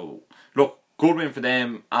 So look, good win for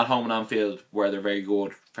them at home in Anfield, where they're very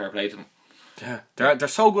good. Fair play to them. Yeah, they're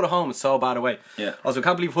so good at home and so bad away. Yeah. Also, I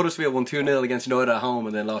can't believe Huddersfield won 2-0 against United at home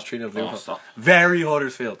and then lost 3-0 to Liverpool. Stop. Very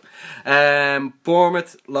Huddersfield.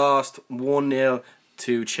 Bournemouth lost 1-0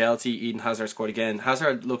 to Chelsea. Eden Hazard scored again.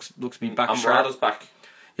 Hazard looks to be back. And Morata's back.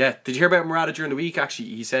 Yeah. Did you hear about Morata during the week? Actually,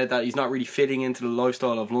 he said that he's not really fitting into the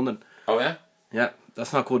lifestyle of London. Oh yeah. Yeah,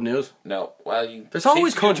 that's not good news. No. Well, there's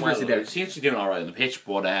always controversy there. He seems to be doing all right on the pitch,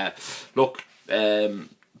 but look,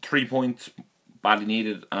 3 points badly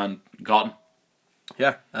needed and gotten.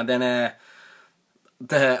 Yeah, and then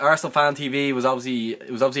the Arsenal Fan TV was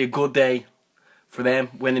obviously a good day for them,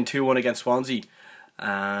 winning 2-1 against Swansea.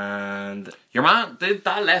 And your man,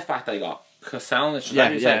 that left back they got, Koscielny.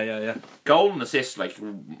 Yeah. Goal and assist, like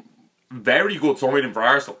very good signing for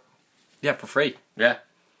Arsenal. Yeah, for free. Yeah,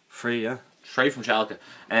 free. Yeah, straight from Schalke.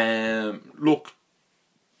 Look,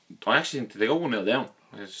 I actually think they go 1-0 down.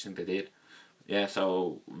 I just think they did. Yeah,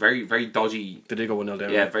 so very very dodgy. They did go 1-0 down.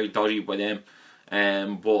 Yeah, very dodgy by them.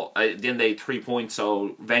 But at the end they 3 points.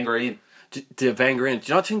 So Wenger in. Wenger in. Do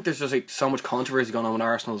you not think there's just like so much controversy going on with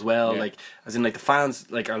Arsenal as well? Yeah. Like, as in like the fans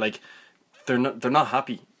like are like they're not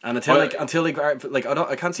happy, and until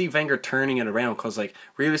I can't see Wenger turning it around because like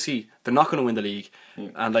realistically they're not going to win the league,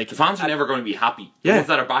 and like the fans are never going to be happy. The ones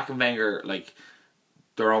that are backing Wenger, like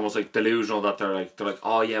they're almost like delusional that they're like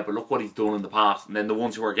oh yeah, but look what he's done in the past, and then the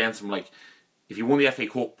ones who are against him, like if you won the FA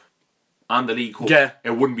Cup and the League Cup,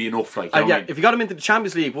 it wouldn't be enough. Like you know what I mean? If you got them into the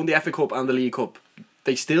Champions League, won the FA Cup and the League Cup,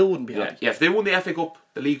 they still wouldn't be happy. Yeah, if they won the FA Cup,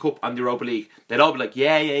 the League Cup and the Europa League, they'd all be like,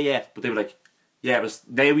 yeah. But they'd be like, yeah, but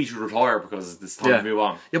now we should retire because it's time to move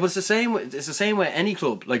on. Yeah, but it's the same way any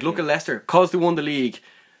club. Like, look at Leicester. Because they won the league,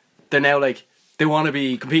 they're now like, they want to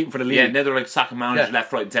be competing for the league. Yeah, now they're like sacking managers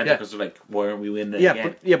left, right and centre because they're like, why aren't we winning it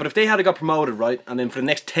again? But if they had got promoted, right, and then for the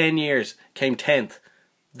next 10 years came 10th,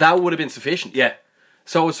 that would have been sufficient. Yeah.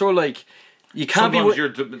 So it's sort of like, you can't sometimes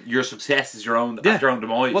your success is your own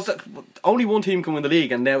demise. Only one team can win the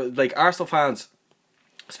league, and now like Arsenal fans,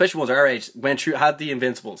 especially ones our age, went through, had the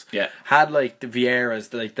Invincibles, had like the Vieiras,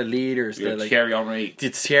 the leaders, the like Thierry Henry,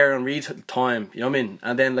 did Thierry Henry time, you know what I mean,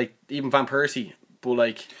 and then like even Van Persie, but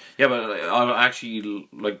like actually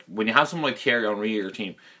like when you have someone like Thierry Henry in your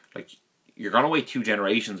team, like you're gonna wait 2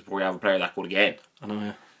 generations before you have a player that good again. I know,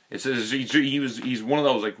 yeah. He's one of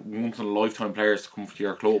those like once in a lifetime players to come to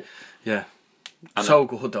your club. Yeah, and so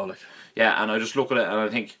good though, like. Yeah, and I just look at it and I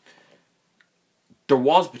think there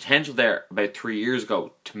was potential there about 3 years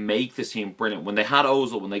ago to make this team brilliant. When they had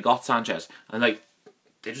Ozil, when they got Sanchez, and like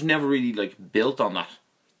they just never really like built on that.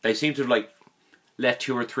 They seem to have like let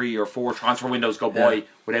 2 or 3 or 4 transfer windows go by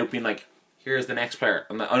without being like, here's the next player.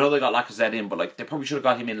 And I know they got Lacazette in, but like they probably should have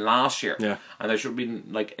got him in last year. Yeah. And there should have been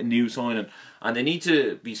like a new signing, and they need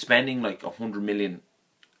to be spending like 100 million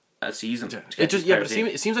a season. Yeah. But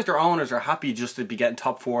it seems like their owners are happy just to be getting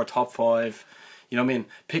top 4, top 5. You know what I mean?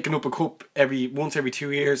 Picking up a cup once every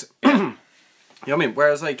 2 years. You know what I mean?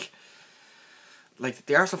 Whereas like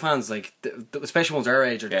the Arsenal fans, like especially ones our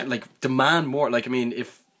age, are like demand more. Like I mean,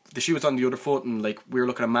 if the shoe was on the other foot, and like we were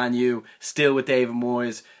looking at Man U still with David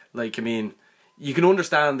Moyes, like I mean, you can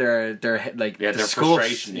understand their like their disgust,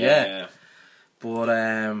 frustration. Yeah. But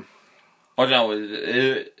I don't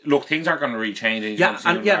know. Look, things aren't going to really change. Yeah,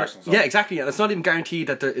 exactly. And it's not even guaranteed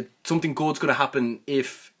that something good's going to happen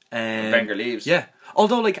if Wenger leaves. Yeah.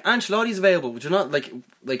 Although like Ancelotti's available, would you not like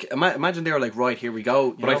imagine they were like, right, here we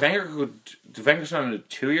go. But like Wenger sign a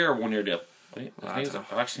 2-year or 1-year deal? I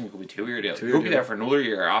actually think it could be a 2-year deal. He could be there for another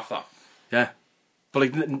year after that. Yeah, but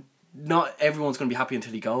like not everyone's going to be happy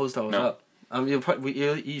until he goes though. No. As well.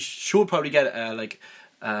 You should probably get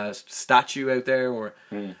a statue out there or.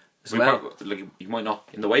 As well. Like you might not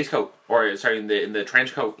in the waistcoat or sorry in the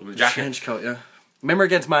trench coat with the jacket. Trench coat, yeah. Remember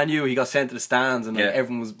against Man U, he got sent to the stands and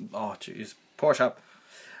everyone was jeez, poor chap.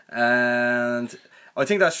 And I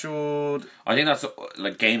think that's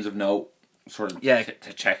like games of note sort of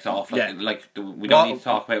to checked off. Like we don't need to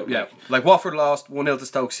talk about. Like Watford lost 1-0 to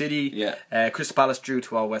Stoke City. Yeah. Crystal Palace drew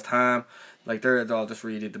to West Ham. Like they're all just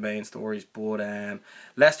really the main stories. But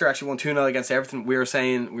Leicester actually won 2-0 against Everton. We were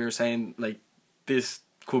saying like this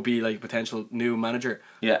could be like potential new manager.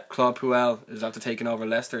 Yeah. Claude Puel is after taking over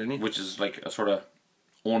Leicester, isn't he? Which is like a sort of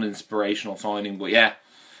uninspirational signing, but yeah.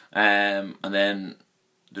 And then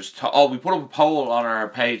there's we put up a poll on our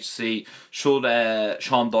page to see should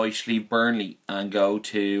Sean Dyche leave Burnley and go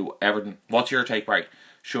to Everton. What's your take, Barry?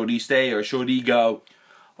 Should he stay or should he go?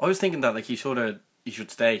 I was thinking that like he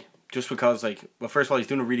should stay just because like first of all he's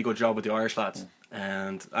doing a really good job with the Irish lads.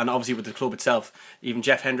 And obviously with the club itself, even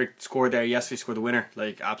Jeff Hendrick scored there yesterday, scored the winner,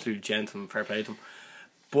 like absolute gentleman, fair play to him.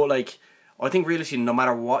 But like I think realistically, no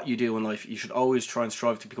matter what you do in life, you should always try and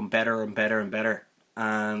strive to become better and better and better.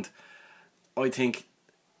 And I think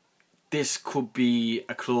this could be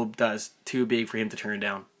a club that is too big for him to turn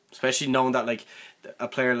down, especially knowing that like a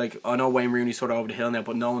player like I know Wayne Rooney's sort of over the hill now,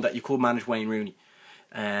 but knowing that you could manage Wayne Rooney.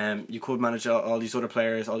 You could manage all these other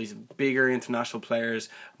players, all these bigger international players,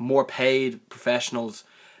 more paid professionals.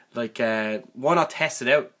 Like, why not test it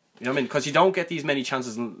out? You know what I mean? Because you don't get these many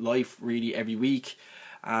chances in life really every week.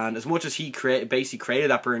 And as much as he basically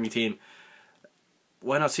created that Burnley team,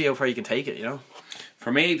 why not see how far you can take it? You know.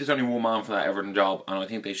 For me, there's only one man for that Everton job, and I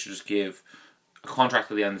think they should just give a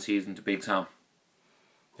contract at the end of the season to Big Sam.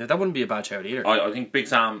 Yeah, that wouldn't be a bad shout either. I think Big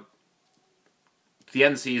Sam. The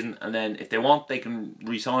end of the season, and then if they want, they can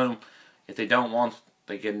re-sign him. If they don't want,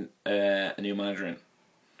 they get a new manager in.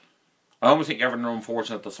 I almost think Everton are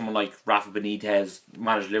unfortunate that someone like Rafa Benitez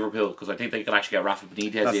managed Liverpool, because I think they could actually get Rafa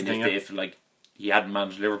Benitez if like he hadn't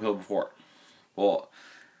managed Liverpool before. But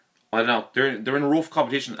I don't know, they're in a rough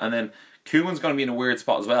competition, and then Koeman's going to be in a weird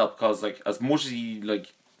spot as well, because like as much as he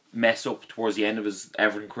like messed up towards the end of his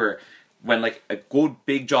Everton career, when like a good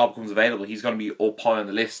big job comes available, he's going to be up high on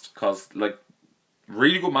the list, because like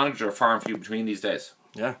really good managers are far and few between these days.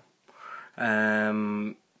 Yeah.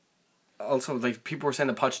 Also, like people were saying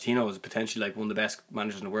that Pochettino is potentially like one of the best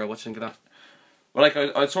managers in the world. What do you think of that? Well, like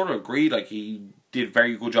I sort of agree. Like he did a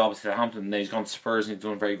very good job at Southampton, and then he's gone to Spurs and he's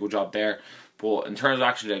done a very good job there. But in terms of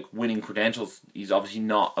actually like winning credentials, he's obviously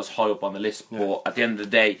not as high up on the list. Yeah. But at the end of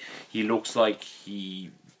the day, he looks like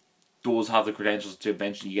he does have the credentials to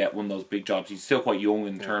eventually get one of those big jobs. He's still quite young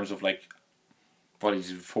in terms of like, what,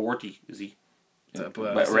 he's 40, is he?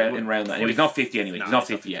 Around that. He's not 50 anyway. No, he's not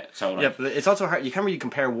 50 yet. So like, yeah, but it's also hard. You can't really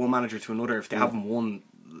compare one manager to another if they haven't won.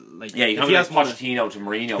 Like, yeah, you can't compare Pochettino to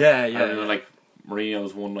Mourinho. Yeah. Like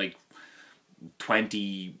Mourinho's won like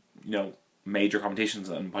 20, major competitions,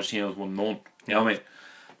 and Pochettino's won none. You know what I mean?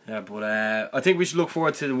 Yeah, but I think we should look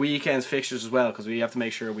forward to the weekend's fixtures as well, because we have to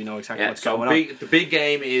make sure we know exactly Yeah, what's so going on. the big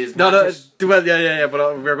game is No, Manchester- well, yeah,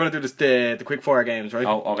 but we're going to do this the quick fire games, right?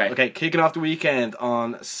 Oh, okay. Okay, kicking off the weekend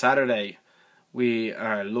on Saturday, we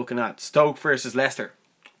are looking at Stoke versus Leicester.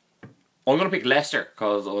 I'm going to pick Leicester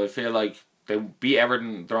because I feel like they beat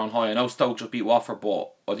Everton. They're on high. I know Stoke just beat Watford,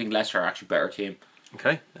 but I think Leicester are actually a better team.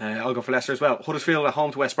 Okay, I'll go for Leicester as well. Huddersfield at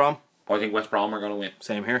home to West Brom. I think West Brom are going to win.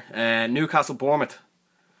 Same here. Newcastle Bournemouth.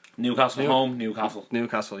 Newcastle home, Newcastle.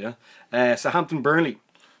 Newcastle, yeah. Southampton Burnley.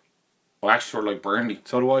 I actually sort of like Burnley.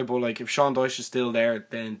 So do I, but like if Sean Dyche is still there,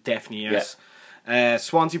 then definitely yes.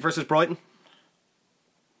 Swansea versus Brighton.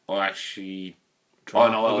 I actually... Draw.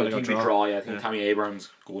 Oh no, I'm I gonna think go we draw. draw. Yeah, I think Tammy Abrams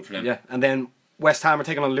good for them. Yeah, and then West Ham are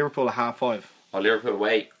taking on Liverpool at 5:30. Oh, Liverpool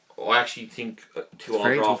away. I actually think 2-all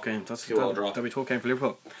Very draw. tough game. That's 2-all draw. That'll be a tough game for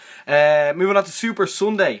Liverpool. Moving on to Super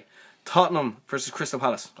Sunday, Tottenham versus Crystal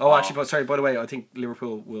Palace. Actually, sorry. By the way, I think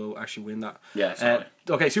Liverpool will actually win that. Yeah, sorry.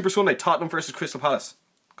 Okay, Super Sunday, Tottenham versus Crystal Palace.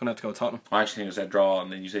 Gonna have to go with Tottenham. I actually think I said draw,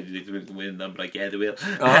 and then you said you think they win, and I'm like, yeah, they will.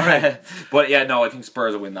 Alright. But yeah, no, I think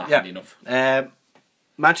Spurs will win that handy enough.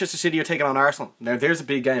 Manchester City are taking on Arsenal. Now, there's a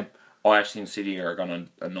big game. I actually think City are going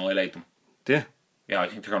to annihilate them. Yeah. Yeah, I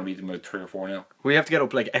think they're going to beat them about 3 or 4 now. We have to get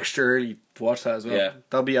up like extra early to watch that as well. Yeah.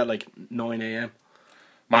 That'll be at like 9 a.m.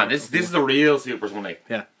 Man, this is a real Super Sunday.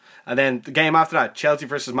 Yeah. And then the game after that, Chelsea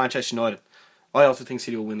versus Manchester United. I also think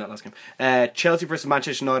City will win that last game. Chelsea versus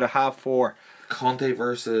Manchester United, 4:30. Conte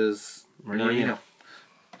versus Mourinho.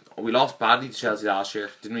 We lost badly to Chelsea last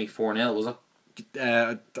year, didn't we? 4-0, was it?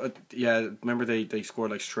 Yeah, remember they scored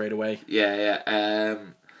like straight away. Yeah.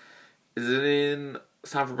 Is it in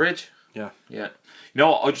Stamford Bridge? Yeah. Yeah.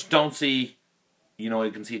 No, I just don't see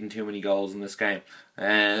United conceding too many goals in this game.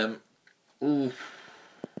 Ooh.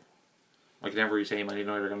 I can never really say Man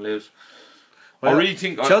United are going to lose. Well, I really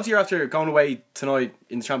think... Chelsea are after going away tonight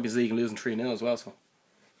in the Champions League and losing 3-0 as well. So.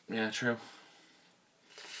 Yeah, true.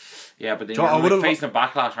 Yeah, but then I you're would've- facing a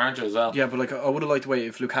backlash, aren't you, as well? Yeah, but like I would have liked the way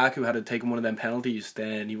if Lukaku had taken one of them penalties,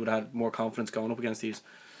 then he would have had more confidence going up against these.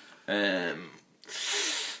 I'm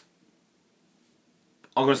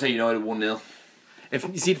going to say United 1-0. If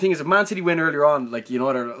you see, the thing is, if Man City win earlier on, like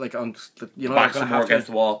United are like on, United are Backs going them to more have against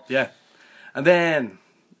to. the wall. Yeah, and then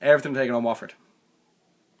Everton taking on Watford.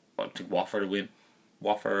 I think Watford will win.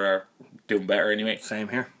 Watford are doing better anyway. Same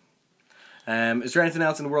here. Is there anything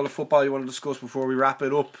else in the world of football you want to discuss before we wrap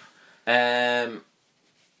it up?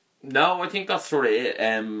 No, I think that's sort of it.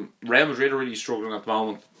 Real Madrid are really struggling at the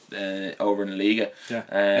moment over in the Liga.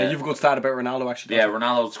 Yeah. You've a good stat about Ronaldo actually. Yeah,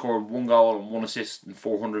 Ronaldo scored 1 goal and 1 assist in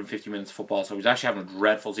 450 minutes of football, so he's actually having a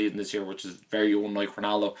dreadful season this year, which is very unlike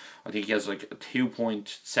Ronaldo. I think he has like a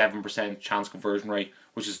 2.7% chance conversion rate,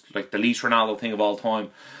 which is like the least Ronaldo thing of all time.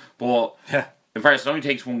 But Yeah. in fairness, it only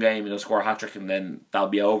takes 1 game and he'll score a hat-trick and then that'll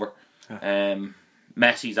be over. Yeah.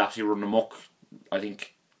 Messi's absolutely running amok. I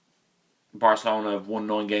think Barcelona have won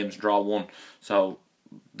 9 games and draw 1, so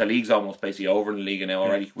the league's almost basically over in the Liga now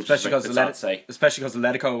already, which is like, sad to say. Especially because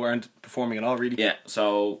Atletico aren't performing at all, really. Yeah,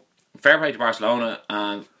 so fair play to Barcelona,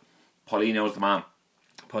 and Paulinho is the man.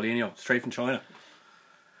 Paulinho, straight from China.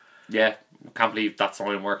 Yeah, can't believe that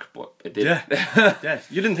sign worked, but it did. Yeah. Yeah,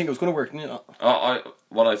 you didn't think it was going to work, didn't you?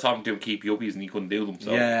 I saw him doing keep yuppies and he couldn't do them.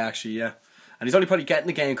 So. Yeah, actually, yeah. And he's only probably getting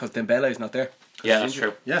the game because Dembele's not there. Yeah, that's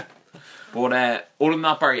true. Yeah. But other than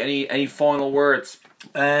that, Barry, any final words?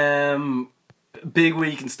 Big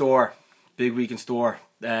week in store. Big week in store.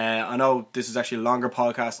 I know this is actually a longer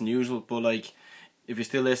podcast than usual, but like, if you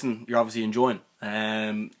still listen, you're obviously enjoying.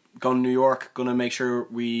 Going to New York, gonna make sure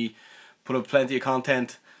we put up plenty of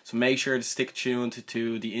content. So make sure to stick tuned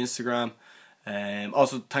to the Instagram.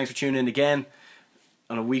 Also, thanks for tuning in again.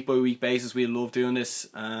 On a week by week basis, we love doing this,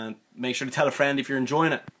 and make sure to tell a friend if you're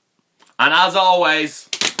enjoying it. And as always,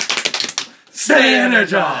 Stay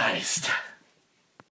energized.